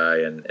bigger guy.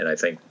 And I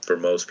think for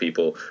most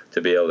people, to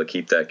be able to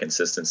keep that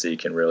consistency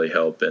can really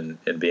help in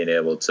being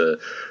able to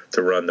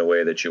run the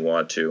way that you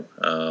want to.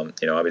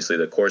 Obviously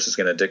the course is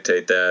going to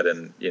dictate that.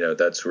 And,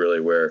 that's really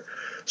where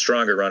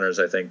stronger runners,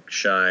 I think,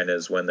 shine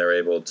is when they're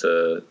able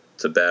to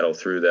battle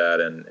through that,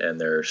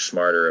 and they're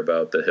smarter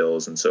about the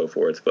hills and so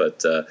forth. But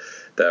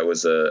that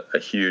was a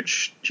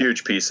huge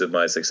piece of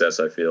my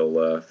success, I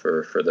feel,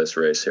 for this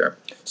race here.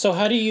 So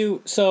I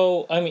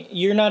mean,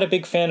 you're not a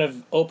big fan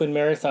of open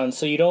marathons,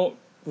 so you don't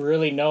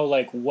really know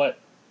like what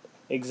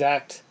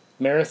exact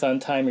marathon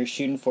time you're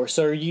shooting for.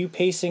 So are you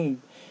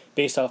pacing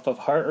based off of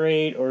heart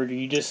rate, or are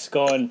you just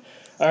going,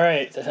 all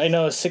right, I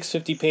know a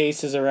 650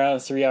 pace is around a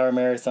 3-hour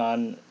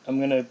marathon. I'm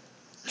going to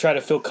try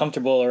to feel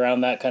comfortable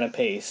around that kind of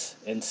pace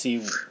and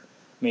see, I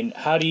mean,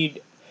 how did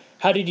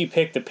you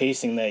pick the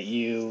pacing that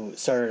you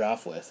started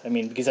off with? I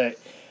mean, because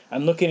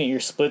I'm looking at your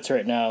splits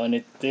right now,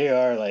 and they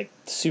are like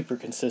super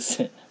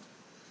consistent.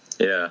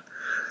 Yeah.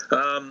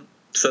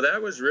 So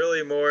that was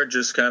really more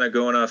just kind of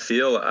going off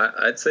feel.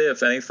 I'd say,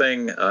 if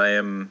anything,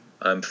 I'm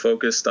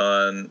focused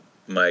on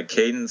my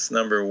cadence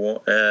number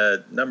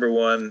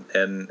one,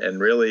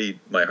 and really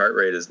my heart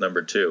rate is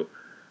number 2.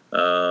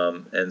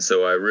 And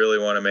so I really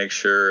want to make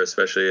sure,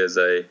 especially as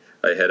I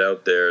head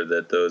out there,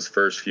 that those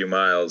first few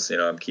miles,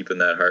 I'm keeping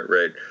that heart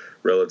rate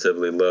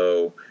relatively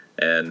low,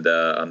 and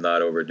I'm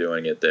not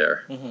overdoing it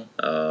there.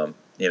 Mm-hmm.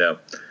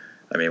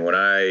 I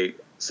mean,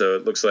 so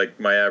it looks like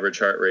my average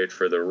heart rate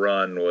for the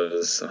run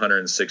was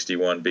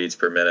 161 beats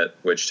per minute,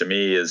 which to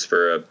me is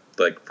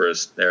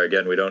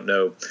again, we don't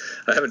know.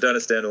 I haven't done a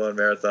standalone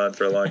marathon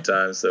for a long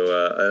time, so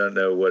I don't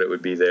know what it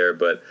would be there.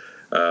 But,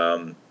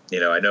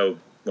 I know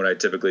when I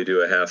typically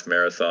do a half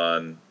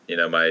marathon,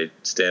 my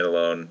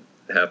standalone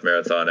half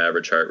marathon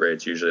average heart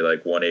rate's usually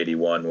like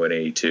 181,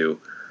 182.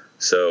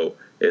 So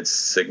it's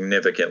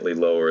significantly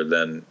lower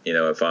than,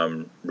 if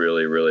I'm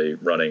really, really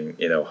running,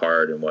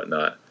 hard and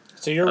whatnot.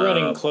 So you're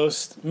running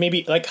close,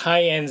 maybe like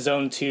high end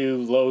zone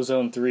 2, low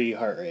zone 3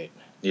 heart rate.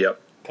 Yep.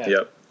 Okay.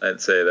 Yep.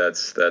 I'd say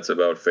that's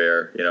about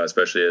fair,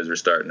 especially as we're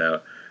starting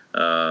out.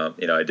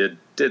 I did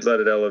let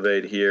it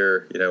elevate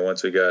here,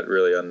 once we got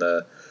really on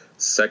the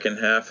second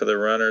half of the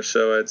run or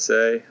so, I'd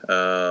say,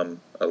 a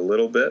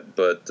little bit,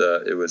 but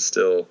it was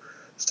still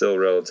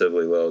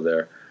relatively low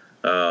there.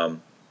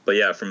 But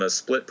yeah, from a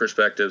split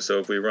perspective, so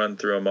if we run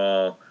through them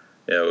all,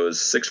 it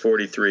was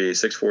 643,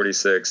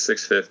 646,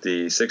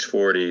 650,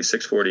 640,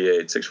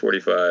 648,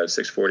 645,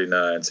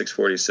 649,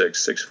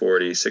 646,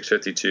 640,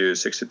 652,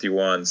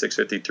 651,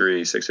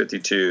 653,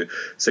 652,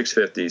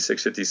 650,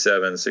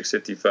 657,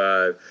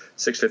 655,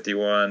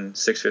 651,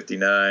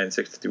 659,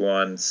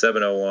 651,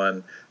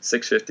 701,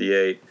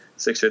 658,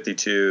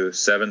 652,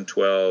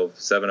 712,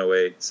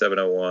 708,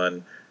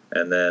 701,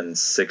 and then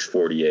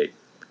 648.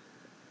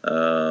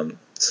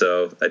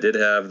 So I did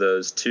have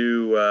those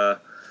two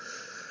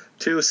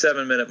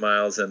 7-minute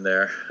miles in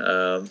there.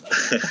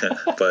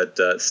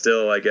 But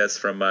still, I guess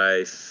from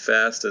my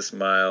fastest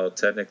mile,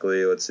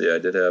 technically, let's see, I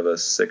did have a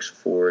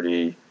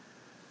 640.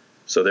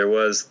 So there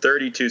was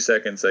 32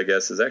 seconds, I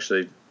guess, is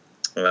actually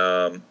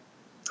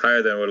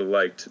higher than I would have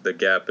liked, the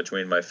gap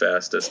between my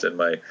fastest and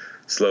my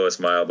slowest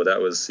mile. But that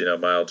was,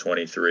 mile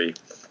 23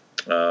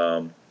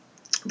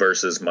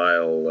 versus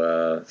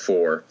mile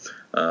 4.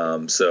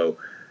 So,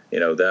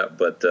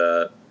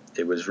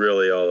 it was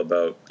really all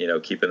about,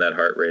 keeping that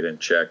heart rate in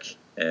check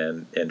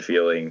and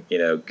feeling,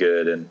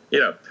 good. And,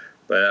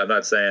 but I'm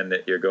not saying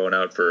that you're going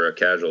out for a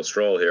casual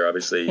stroll here.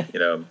 Obviously,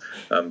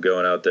 I'm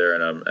going out there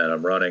and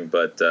I'm running,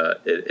 but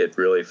it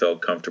really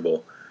felt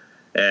comfortable.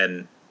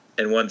 And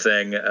one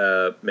thing,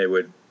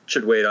 maybe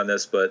should wait on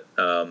this, but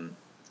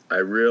I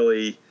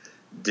really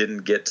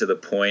didn't get to the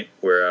point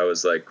where I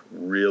was like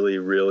really,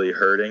 really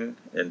hurting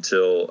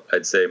until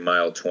I'd say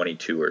mile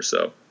 22 or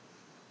so.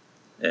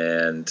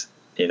 And,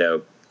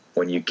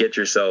 when you get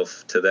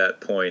yourself to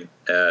that point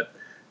at,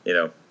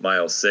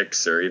 mile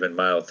 6 or even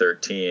mile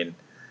 13,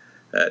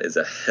 that is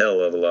a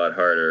hell of a lot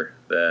harder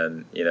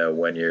than,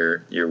 when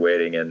you're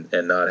waiting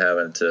and not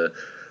having to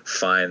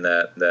find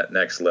that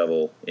next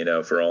level,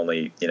 for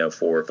only, 4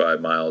 or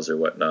 5 miles or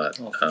whatnot.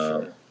 Oh,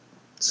 sure.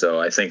 So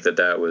I think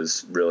that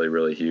was really,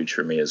 really huge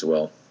for me as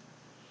well.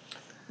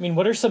 I mean,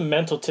 what are some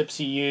mental tips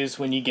you use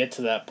when you get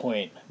to that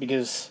point?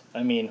 Because,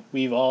 I mean,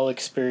 we've all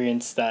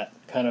experienced that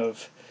kind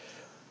of,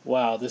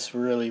 wow, this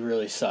really,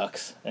 really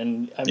sucks.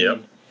 And, I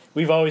mean,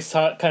 we've always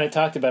talked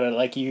about it,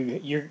 like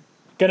you're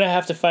going to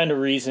have to find a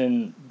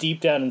reason deep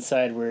down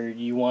inside where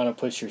you want to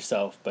push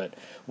yourself. But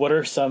what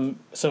are some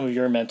of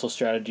your mental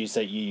strategies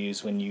that you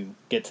use when you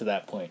get to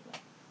that point?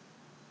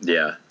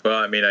 Yeah. Well,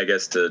 I mean, I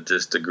guess to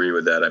just agree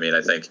with that, I mean,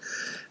 I think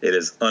it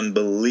is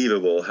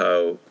unbelievable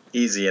how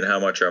easy and how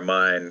much our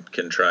mind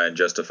can try and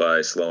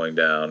justify slowing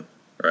down,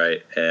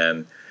 right?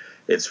 And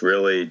it's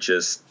really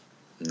just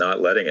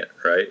not letting it,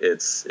 right?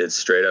 It's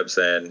straight up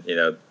saying,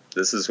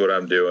 this is what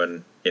I'm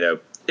doing,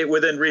 it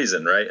within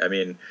reason, right? I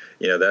mean,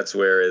 that's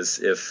where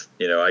if,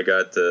 I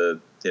got the,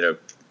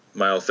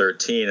 mile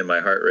 13 and my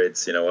heart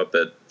rate's, up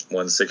at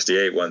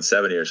 168,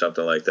 170 or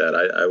something like that,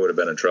 I would have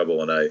been in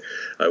trouble, and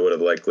I would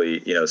have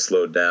likely,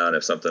 slowed down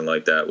if something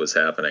like that was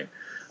happening.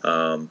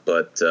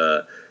 But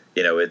to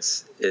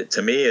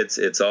me,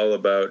 it's all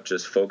about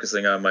just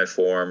focusing on my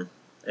form,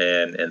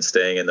 and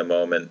staying in the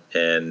moment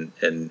and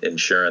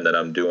ensuring that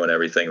I'm doing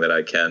everything that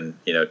I can,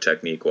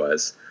 technique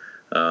wise.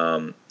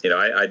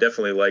 I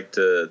definitely like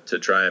to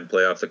try and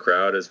play off the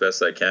crowd as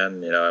best I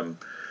can. I'm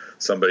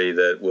somebody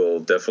that will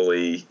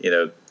definitely,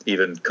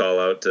 even call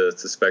out to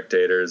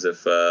spectators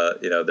if,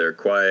 they're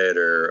quiet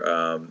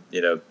or,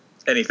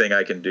 anything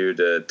I can do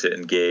to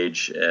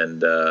engage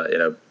and,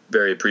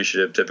 very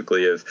appreciative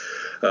typically of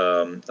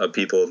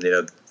people,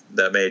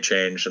 that may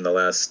change in the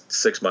last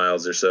 6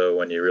 miles or so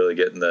when you really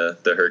get in the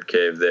hurt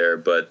cave there.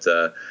 But,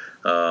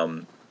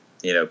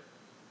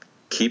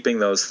 keeping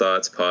those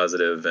thoughts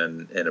positive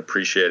and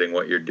appreciating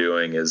what you're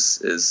doing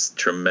is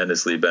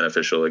tremendously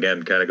beneficial.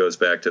 Again, kind of goes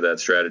back to that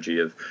strategy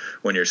of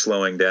when you're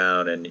slowing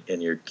down and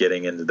you're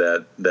getting into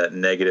that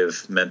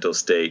negative mental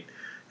state,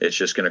 it's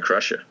just going to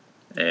crush you.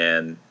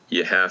 And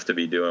you have to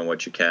be doing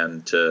what you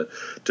can to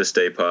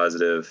stay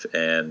positive.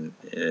 And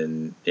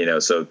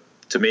so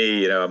to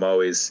me, I'm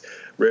always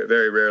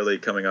very rarely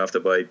coming off the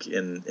bike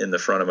in the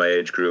front of my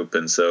age group.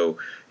 And so,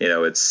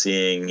 it's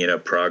seeing,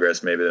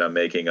 progress maybe that I'm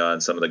making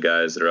on some of the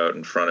guys that are out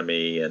in front of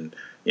me and,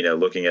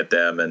 looking at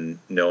them and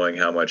knowing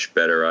how much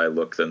better I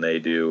look than they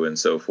do and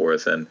so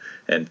forth, and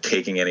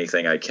taking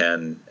anything I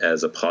can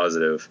as a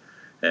positive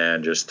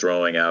and just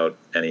throwing out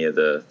any of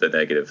the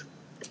negative.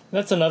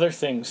 That's another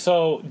thing.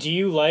 So do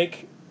you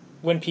like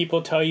when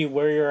people tell you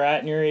where you're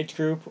at in your age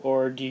group,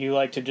 or do you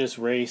like to just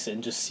race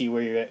and just see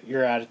where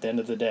you're at the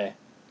end of the day?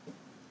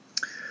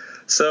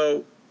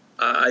 So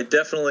I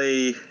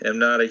definitely am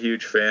not a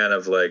huge fan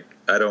of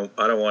I don't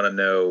want to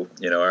know,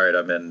 all right,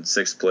 I'm in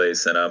 6th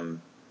place and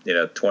I'm,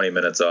 20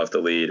 minutes off the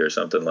lead or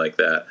something like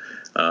that.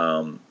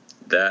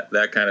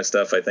 That kind of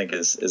stuff I think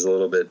is a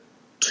little bit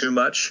too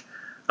much.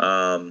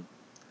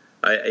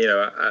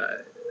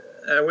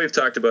 And we've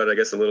talked about it, I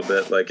guess, a little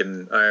bit, like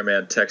in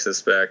Ironman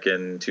Texas back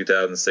in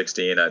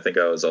 2016, I think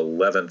I was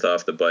 11th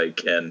off the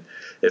bike. And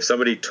if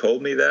somebody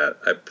told me that,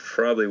 I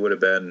probably would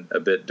have been a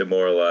bit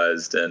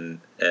demoralized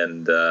and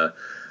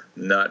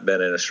not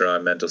been in a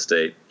strong mental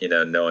state,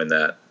 knowing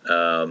that.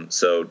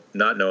 So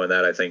not knowing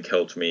that, I think,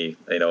 helped me,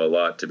 a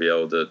lot to be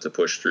able to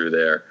push through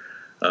there.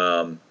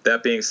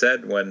 That being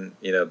said, when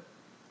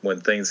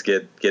things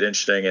get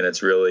interesting and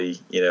it's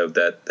really,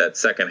 that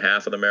second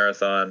half of the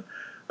marathon,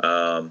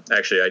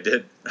 actually,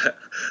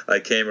 I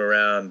came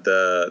around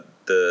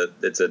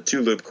it's a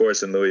 2-loop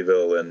course in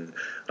Louisville, and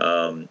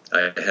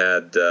I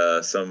had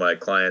some of my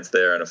clients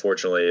there, and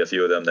unfortunately a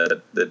few of them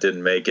that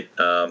didn't make it.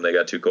 They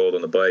got too cold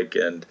on the bike,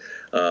 and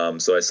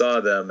so I saw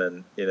them,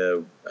 and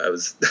I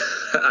was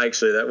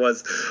actually, that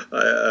was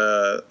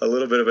a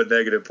little bit of a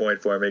negative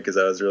point for me because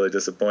I was really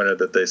disappointed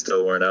that they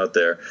still weren't out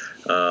there.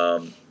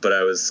 But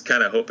I was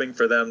kind of hoping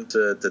for them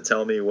to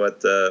tell me what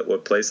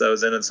place I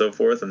was in and so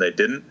forth, and they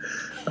didn't.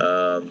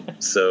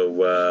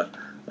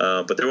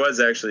 But there was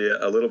actually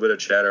a little bit of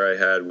chatter I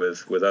had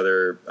with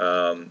other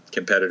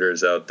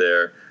competitors out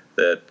there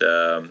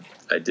that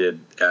I did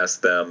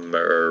ask them,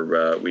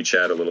 or we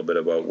chat a little bit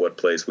about what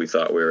place we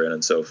thought we were in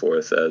and so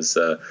forth as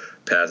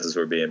passes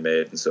were being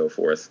made and so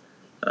forth.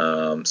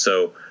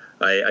 So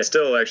I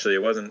still actually,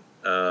 it wasn't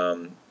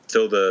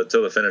till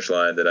the finish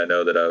line that I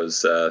know that I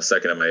was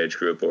second in my age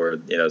group, or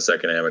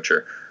second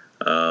amateur.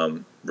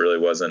 Really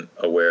wasn't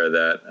aware of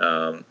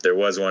that. There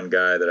was one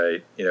guy that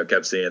I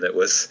kept seeing that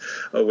was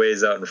a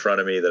ways out in front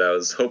of me that I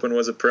was hoping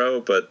was a pro,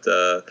 but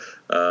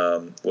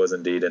was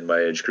indeed in my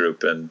age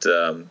group. And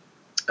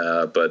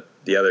but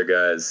the other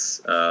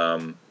guys,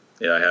 I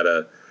had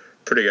a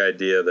pretty good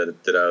idea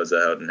that I was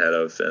out and ahead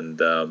of,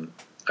 and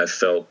I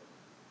felt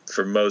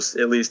for most,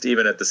 at least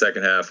even at the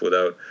second half,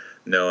 without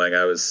knowing,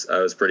 I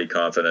was pretty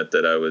confident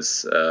that I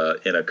was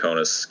in a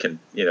Kona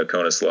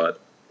slot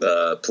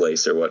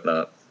place or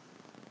whatnot.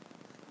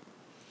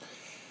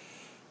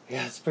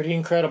 Yeah, it's pretty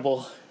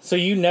incredible. So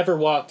you never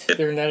walked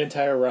during that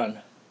entire run?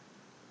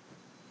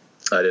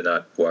 I did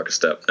not walk a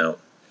step, no.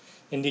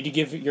 And did you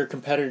give your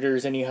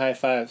competitors any high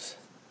fives?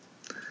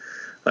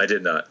 I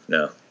did not,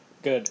 no.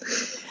 Good.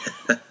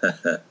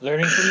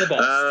 Learning from the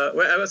best.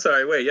 I'm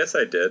sorry, wait, yes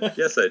I did.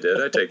 Yes I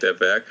did. I take that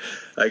back.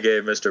 I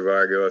gave Mr.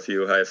 Vargo a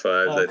few high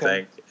fives, okay. I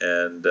think.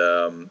 And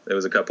there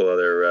was a couple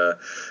other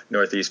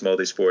Northeast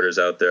multi-sporters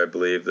out there, I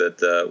believe,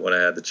 that when I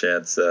had the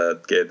chance,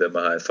 gave them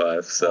a high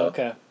five. So,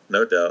 okay.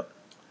 No doubt.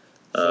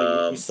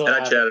 So and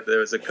I chatted. There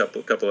was a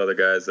couple other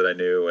guys that I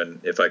knew, and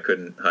if I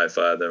couldn't high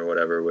five them or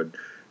whatever, would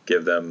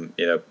give them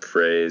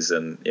praise,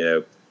 and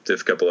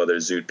there's a couple other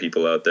Zoot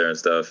people out there and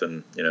stuff,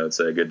 and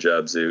say good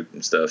job Zoot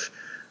and stuff.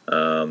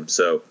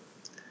 So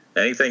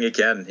anything you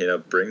can,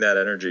 bring that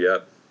energy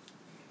up.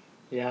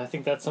 Yeah, I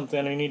think that's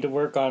something I need to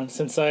work on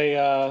since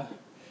I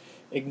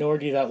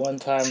ignored you that one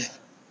time.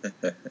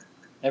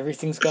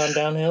 Everything's gone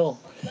downhill.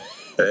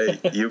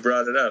 Hey, you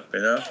brought it up,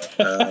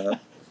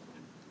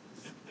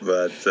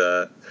 But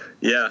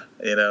yeah,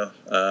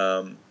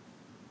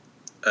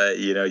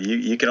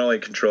 you can only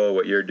control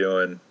what you're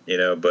doing,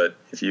 but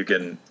if you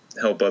can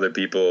help other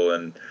people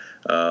and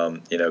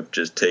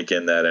just take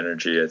in that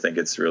energy, I think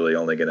it's really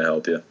only going to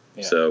help you.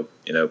 Yeah. So,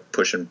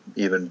 pushing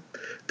even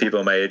people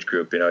in my age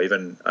group,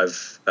 even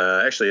I've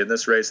actually in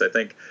this race, I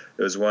think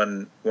there was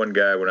one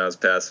guy when I was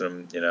passing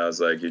him, I was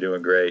like, you're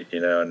doing great,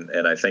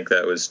 and I think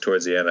that was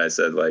towards the end. I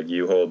said, like,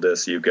 you hold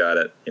this, you got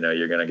it,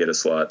 you're going to get a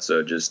slot.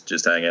 So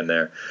just hang in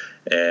there.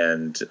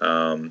 And,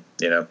 I'm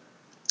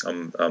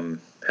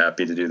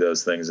happy to do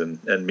those things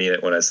and mean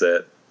it when I say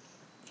it.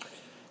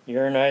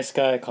 You're a nice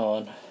guy,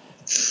 Colin.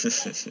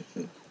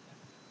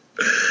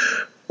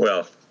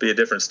 Well, be a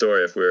different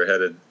story if we were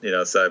headed,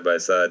 side by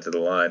side to the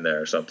line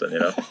there or something,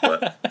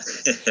 But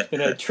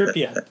and I trip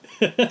you.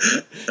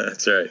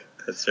 That's right.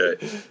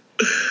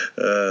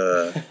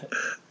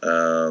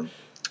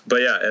 But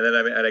yeah, and then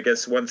and I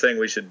guess one thing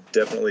we should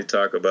definitely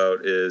talk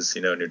about is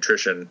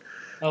nutrition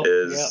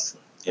is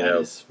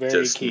is very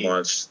just key.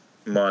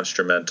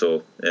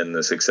 Monstrumental in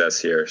the success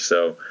here.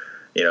 So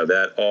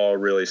that all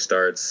really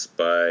starts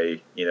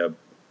by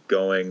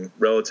going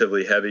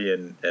relatively heavy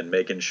and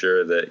making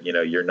sure that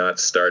you're not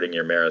starting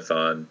your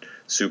marathon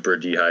super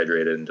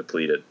dehydrated and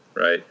depleted,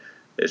 right?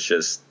 It's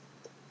just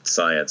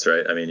science,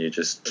 right? I mean, you're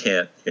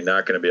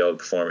not going to be able to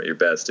perform at your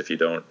best if you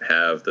don't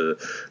have the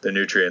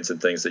nutrients and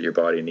things that your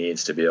body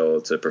needs to be able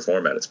to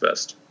perform at its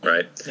best,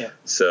 right? Yeah.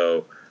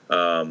 So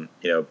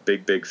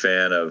big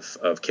fan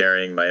of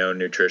carrying my own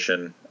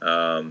nutrition.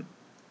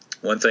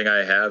 One thing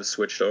I have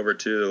switched over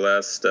to the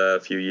last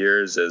few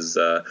years is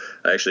I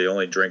actually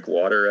only drink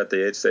water at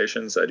the aid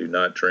stations. I do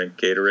not drink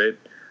Gatorade.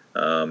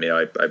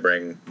 I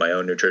bring my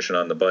own nutrition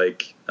on the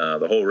bike.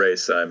 The whole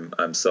race,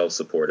 I'm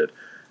self-supported.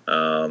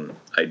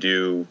 I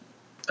do.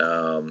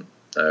 The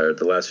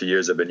last few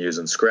years, I've been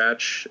using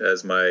Scratch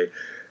as my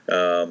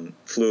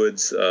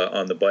fluids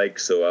on the bike.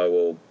 So I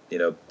will,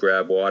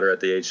 grab water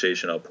at the aid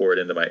station. I'll pour it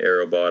into my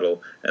Aero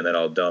bottle, and then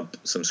I'll dump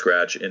some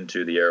Scratch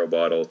into the Aero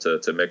bottle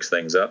to mix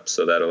things up.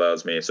 So that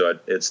allows me. So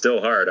it's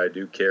still hard. I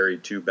do carry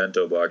 2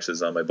 bento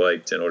boxes on my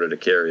bike in order to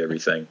carry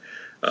everything.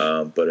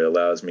 But it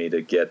allows me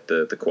to get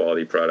the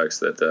quality products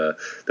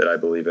that I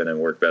believe in and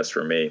work best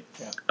for me.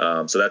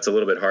 Yeah. So that's a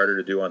little bit harder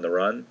to do on the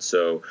run.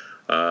 So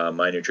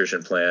my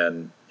nutrition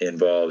plan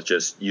involves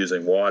just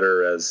using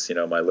water as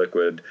my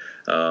liquid,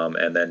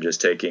 and then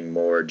just taking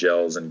more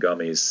gels and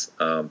gummies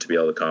to be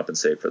able to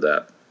compensate for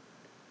that.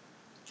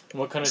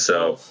 What kind of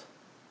gels?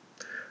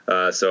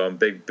 So I'm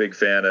big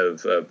fan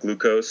of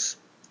glucose,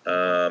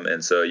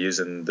 and so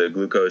using the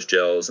glucose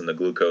gels and the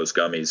glucose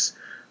gummies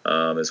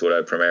is what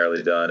I've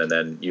primarily done, and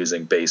then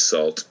using base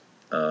salt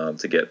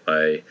to get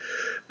my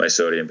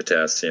sodium,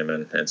 potassium,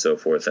 and so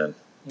forth in.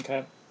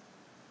 Okay.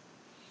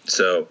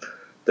 So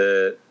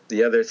the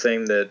other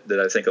thing that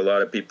I think a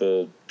lot of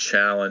people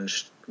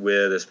challenged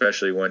with,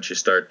 especially once you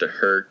start to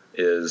hurt,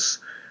 is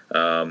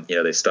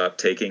they stop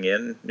taking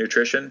in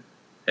nutrition,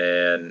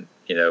 and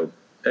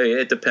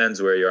it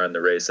depends where you are in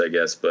the race, I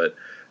guess, but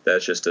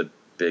that's just a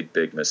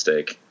big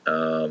mistake.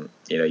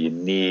 You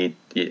need,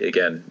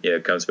 again,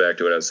 it comes back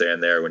to what I was saying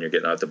there when you're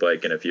getting off the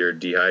bike, and if you're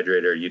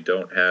dehydrated or you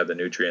don't have the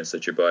nutrients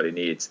that your body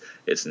needs,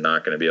 it's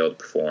not going to be able to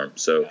perform.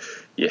 So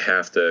you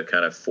have to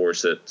kind of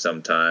force it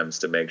sometimes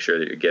to make sure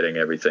that you're getting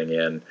everything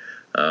in,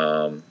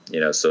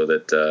 so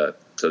that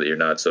you're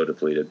not so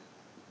depleted.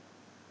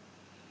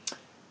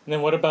 And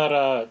then what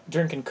about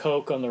drinking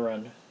Coke on the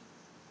run?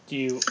 Do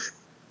you...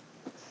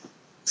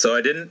 So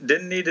I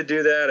didn't need to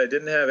do that. I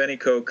didn't have any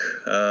Coke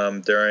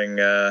during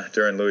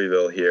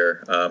Louisville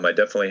here. I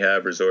definitely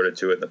have resorted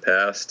to it in the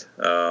past.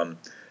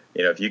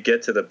 If you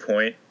get to the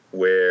point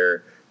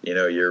where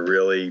you're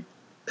really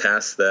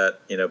past that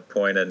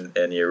point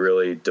and you're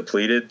really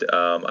depleted,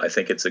 I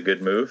think it's a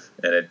good move,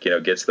 and it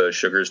gets those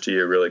sugars to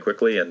you really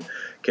quickly and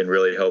can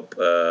really help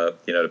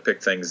to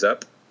pick things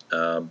up.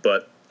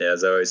 But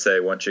as I always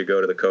say, once you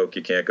go to the Coke,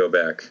 you can't go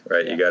back,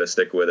 right? Yeah. You got to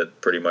stick with it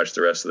pretty much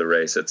the rest of the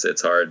race.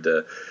 It's hard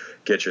to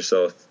get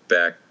yourself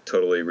back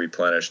totally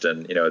replenished,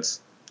 and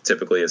it's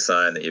typically a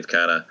sign that you've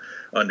kind of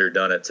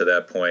underdone it to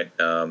that point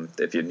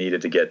if you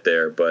needed to get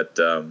there. But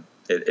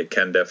it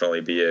can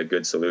definitely be a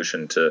good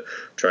solution to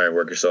try and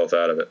work yourself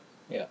out of it.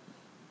 Yeah.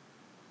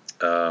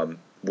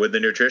 With the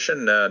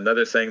nutrition,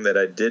 another thing that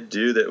I did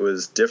do that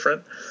was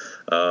different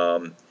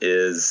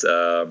is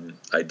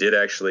I did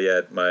actually,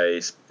 at my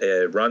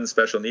run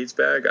special needs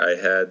bag, I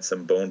had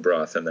some bone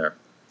broth in there,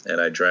 and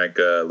I drank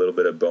a little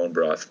bit of bone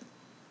broth.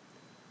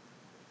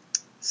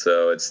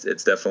 So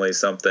it's definitely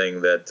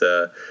something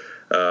that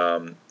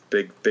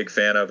big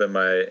fan of in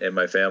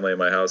my family, in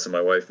my house, and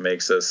my wife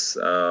makes us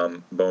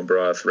bone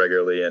broth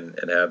regularly and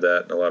have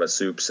that in a lot of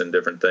soups and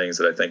different things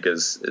that I think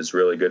is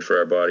really good for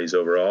our bodies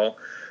overall.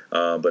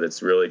 But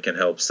it's really can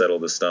help settle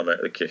the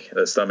stomach,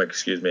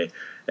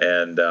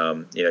 and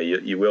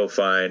you will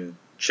find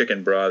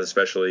chicken broth,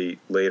 especially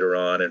later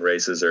on in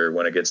races or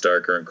when it gets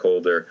darker and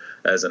colder,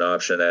 as an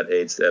option at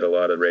a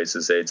lot of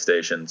races, aid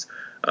stations.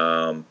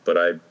 But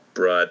I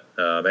brought,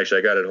 actually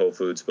I got it at Whole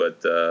Foods,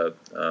 but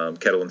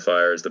Kettle and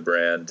Fire is the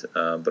brand.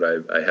 But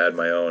I had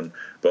my own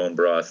bone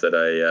broth that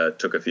I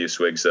took a few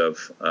swigs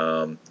of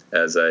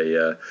as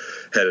I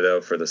headed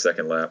out for the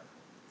second lap.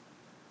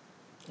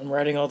 I'm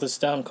writing all this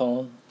down,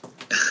 Colin.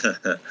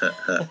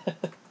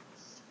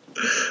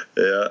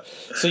 Yeah.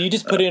 So you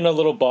just put it in a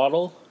little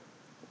bottle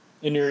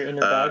in your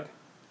bag?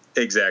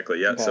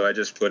 Exactly. Yeah. Okay. So I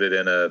just put it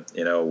in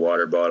a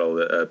water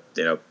bottle,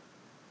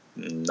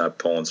 not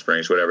Poland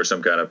Springs, whatever,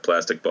 some kind of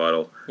plastic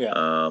bottle.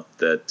 Yeah.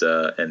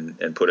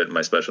 And put it in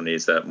my special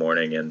needs that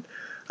morning. And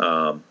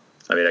I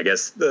mean, I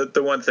guess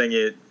the one thing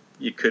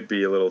you could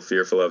be a little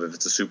fearful of if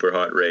it's a super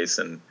hot race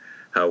and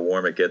how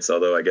warm it gets.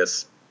 Although I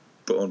guess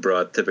bone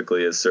broth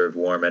typically is served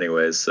warm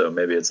anyways, so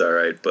maybe it's all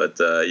right. But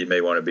you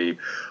may want to be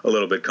a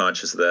little bit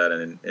conscious of that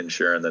and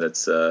ensuring that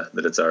it's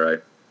all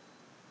right.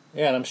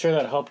 Yeah, and I'm sure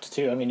that helped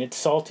too. I mean, it's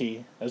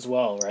salty as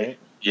well, right?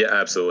 Yeah,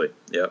 absolutely.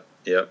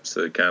 Yep.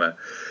 So it kind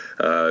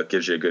of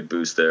gives you a good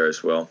boost there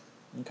as well.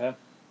 Okay.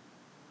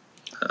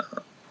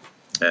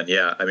 And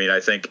yeah, I mean, I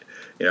think,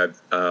 I've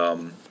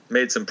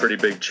made some pretty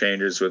big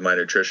changes with my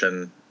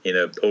nutrition,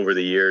 over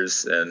the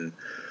years, and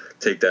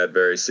take that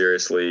very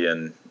seriously.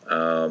 And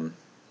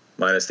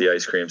minus the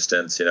ice cream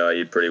stints, I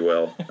eat pretty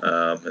well,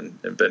 and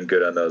been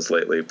good on those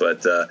lately.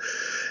 But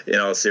in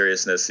all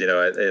seriousness,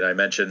 I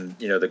mentioned,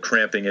 the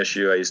cramping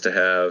issue I used to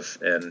have,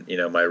 and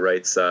my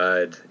right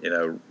side,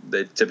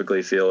 they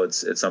typically feel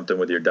it's something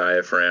with your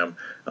diaphragm,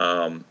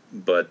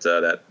 but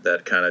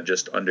that kind of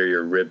just under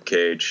your rib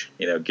cage,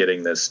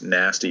 getting this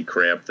nasty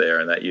cramp there,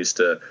 and that used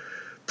to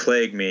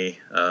plague me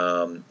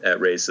at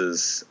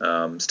races.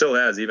 Still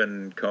has,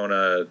 even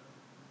Kona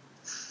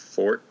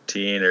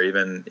 14, or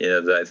even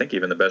I think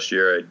even the best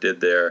year I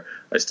did there,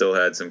 I still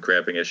had some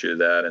cramping issue with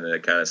that, and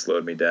it kind of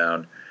slowed me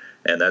down.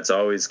 And that's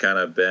always kind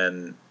of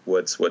been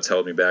what's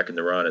held me back in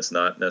the run. It's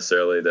not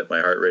necessarily that my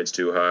heart rate's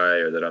too high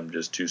or that I'm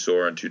just too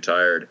sore and too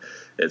tired.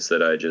 It's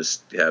that I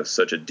just have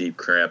such a deep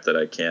cramp that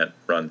I can't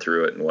run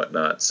through it and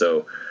whatnot.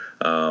 So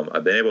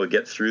I've been able to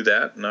get through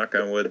that, knock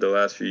on wood, the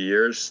last few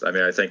years. I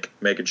mean, I think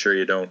making sure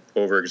you don't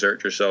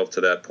overexert yourself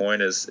to that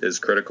point is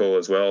critical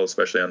as well,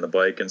 especially on the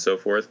bike and so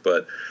forth.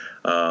 But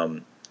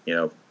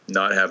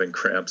not having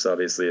cramps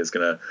obviously is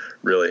going to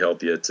really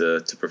help you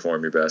to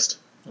perform your best.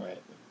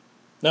 Right.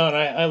 No, and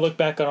I look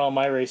back on all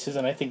my races,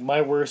 and I think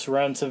my worst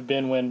runs have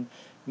been when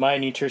my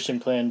nutrition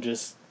plan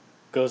just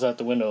goes out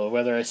the window,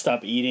 whether I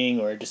stop eating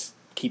or just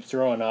keep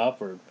throwing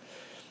up, or,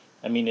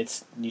 I mean,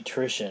 it's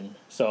nutrition.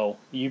 So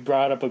you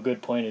brought up a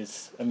good point.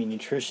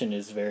 Nutrition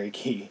is very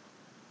key.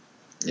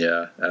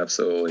 Yeah,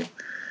 absolutely.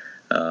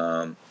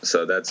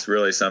 So that's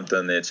really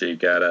something that you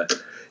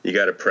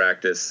gotta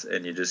practice,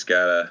 and you just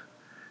gotta,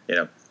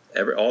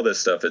 all this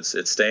stuff, it's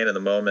staying in the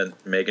moment,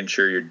 making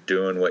sure you're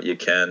doing what you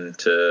can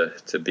to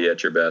be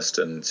at your best.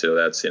 And so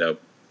that's,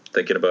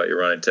 thinking about your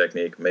running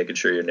technique, making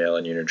sure you're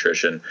nailing your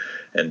nutrition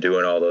and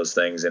doing all those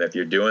things. And if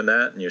you're doing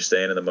that and you're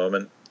staying in the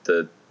moment,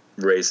 the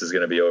race is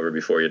going to be over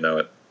before you know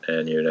it.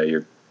 And,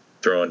 you're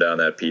throwing down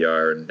that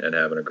PR and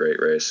having a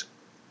great race.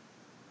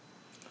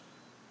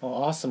 Well,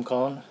 awesome,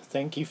 Colin.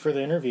 Thank you for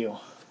the interview.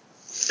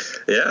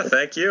 Yeah,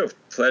 thank you.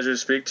 Pleasure to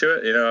speak to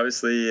it.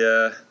 Obviously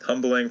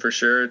humbling for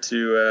sure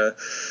to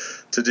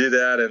do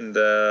that, and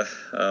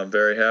I'm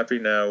very happy.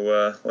 Now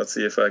let's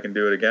see if I can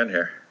do it again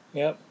here.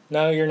 Yep.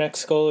 Now your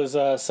next goal is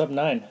sub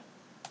 9.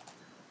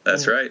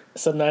 That's right.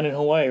 Sub 9 in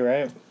Hawaii,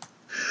 right?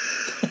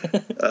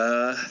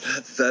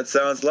 That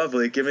sounds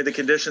lovely. Give me the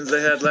conditions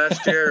they had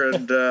last year,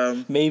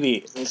 and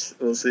maybe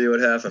we'll see what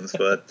happens.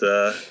 But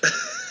a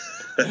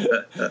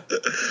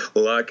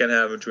lot can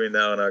happen between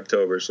now and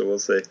October, so we'll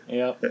see.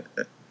 Yep.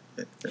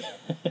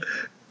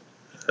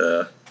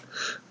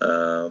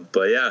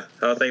 But yeah,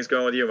 how are things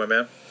going with you, my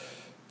man?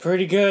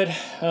 Pretty good.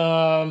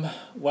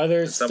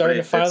 Weather's starting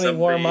to finally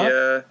warm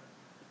up.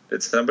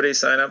 Did somebody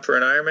sign up for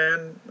an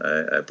Ironman?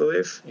 I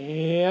believe.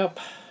 Yep.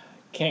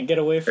 Can't get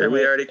away from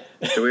it.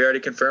 Did we already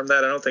confirm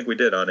that? I don't think we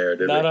did on air,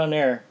 did we? Not on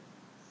air.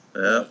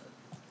 Yeah.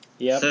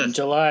 Yep. In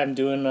July, I'm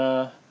doing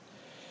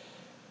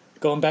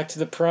going back to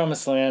the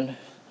promised land.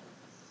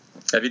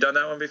 Have you done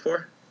that one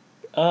before?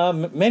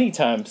 Many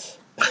times.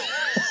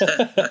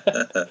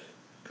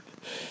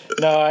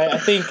 No, I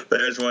think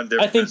there's one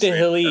difference. I think the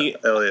hilly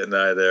Elliot and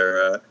I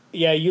there.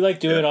 Yeah, you like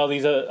doing all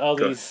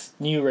these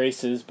new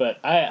races, but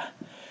I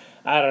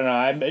don't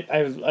know.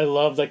 I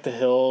love like the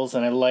hills,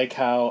 and I like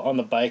how on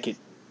the bike it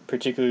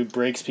particularly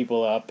breaks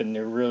people up, and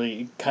it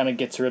really kind of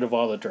gets rid of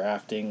all the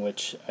drafting,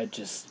 which I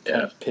just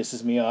kind of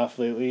pisses me off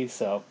lately.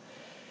 So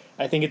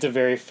I think it's a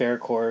very fair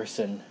course,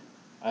 and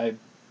I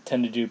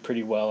tend to do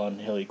pretty well on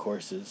hilly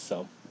courses,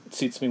 so it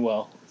suits me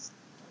well.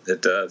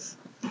 It does.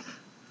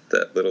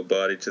 That little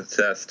body to the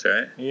test,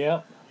 right?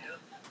 Yep.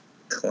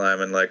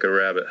 Climbing like a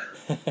rabbit.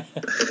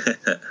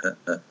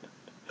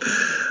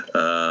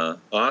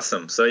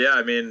 Awesome. So yeah,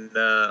 I mean,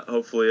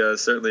 hopefully,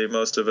 certainly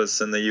most of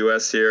us in the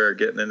U.S. here are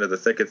getting into the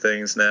thick of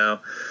things now.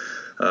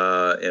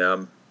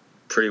 I'm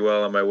pretty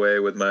well on my way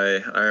with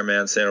my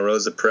Ironman Santa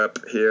Rosa prep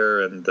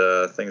here, and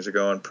things are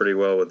going pretty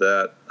well with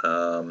that.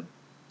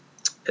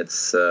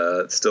 It's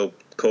still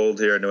cold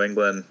here in New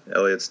England.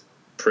 Elliot's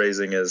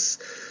praising his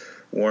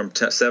warm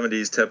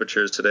 70s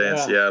temperatures today in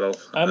Seattle.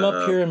 I'm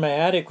up here in my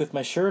attic with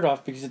my shirt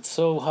off because it's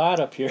so hot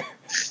up here.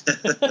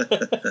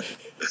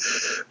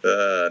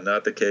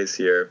 Not the case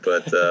here,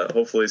 but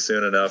hopefully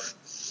soon enough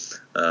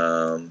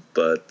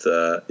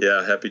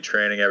Yeah, happy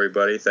training,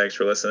 everybody. Thanks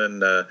for listening.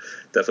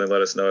 Definitely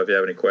let us know if you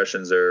have any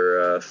questions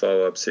or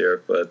follow-ups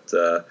here, but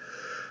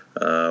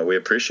we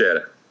appreciate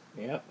it.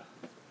 Yep.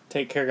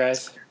 Take care,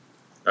 guys.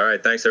 All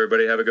right. Thanks,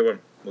 everybody. Have a good one.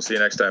 We'll see you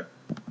next time.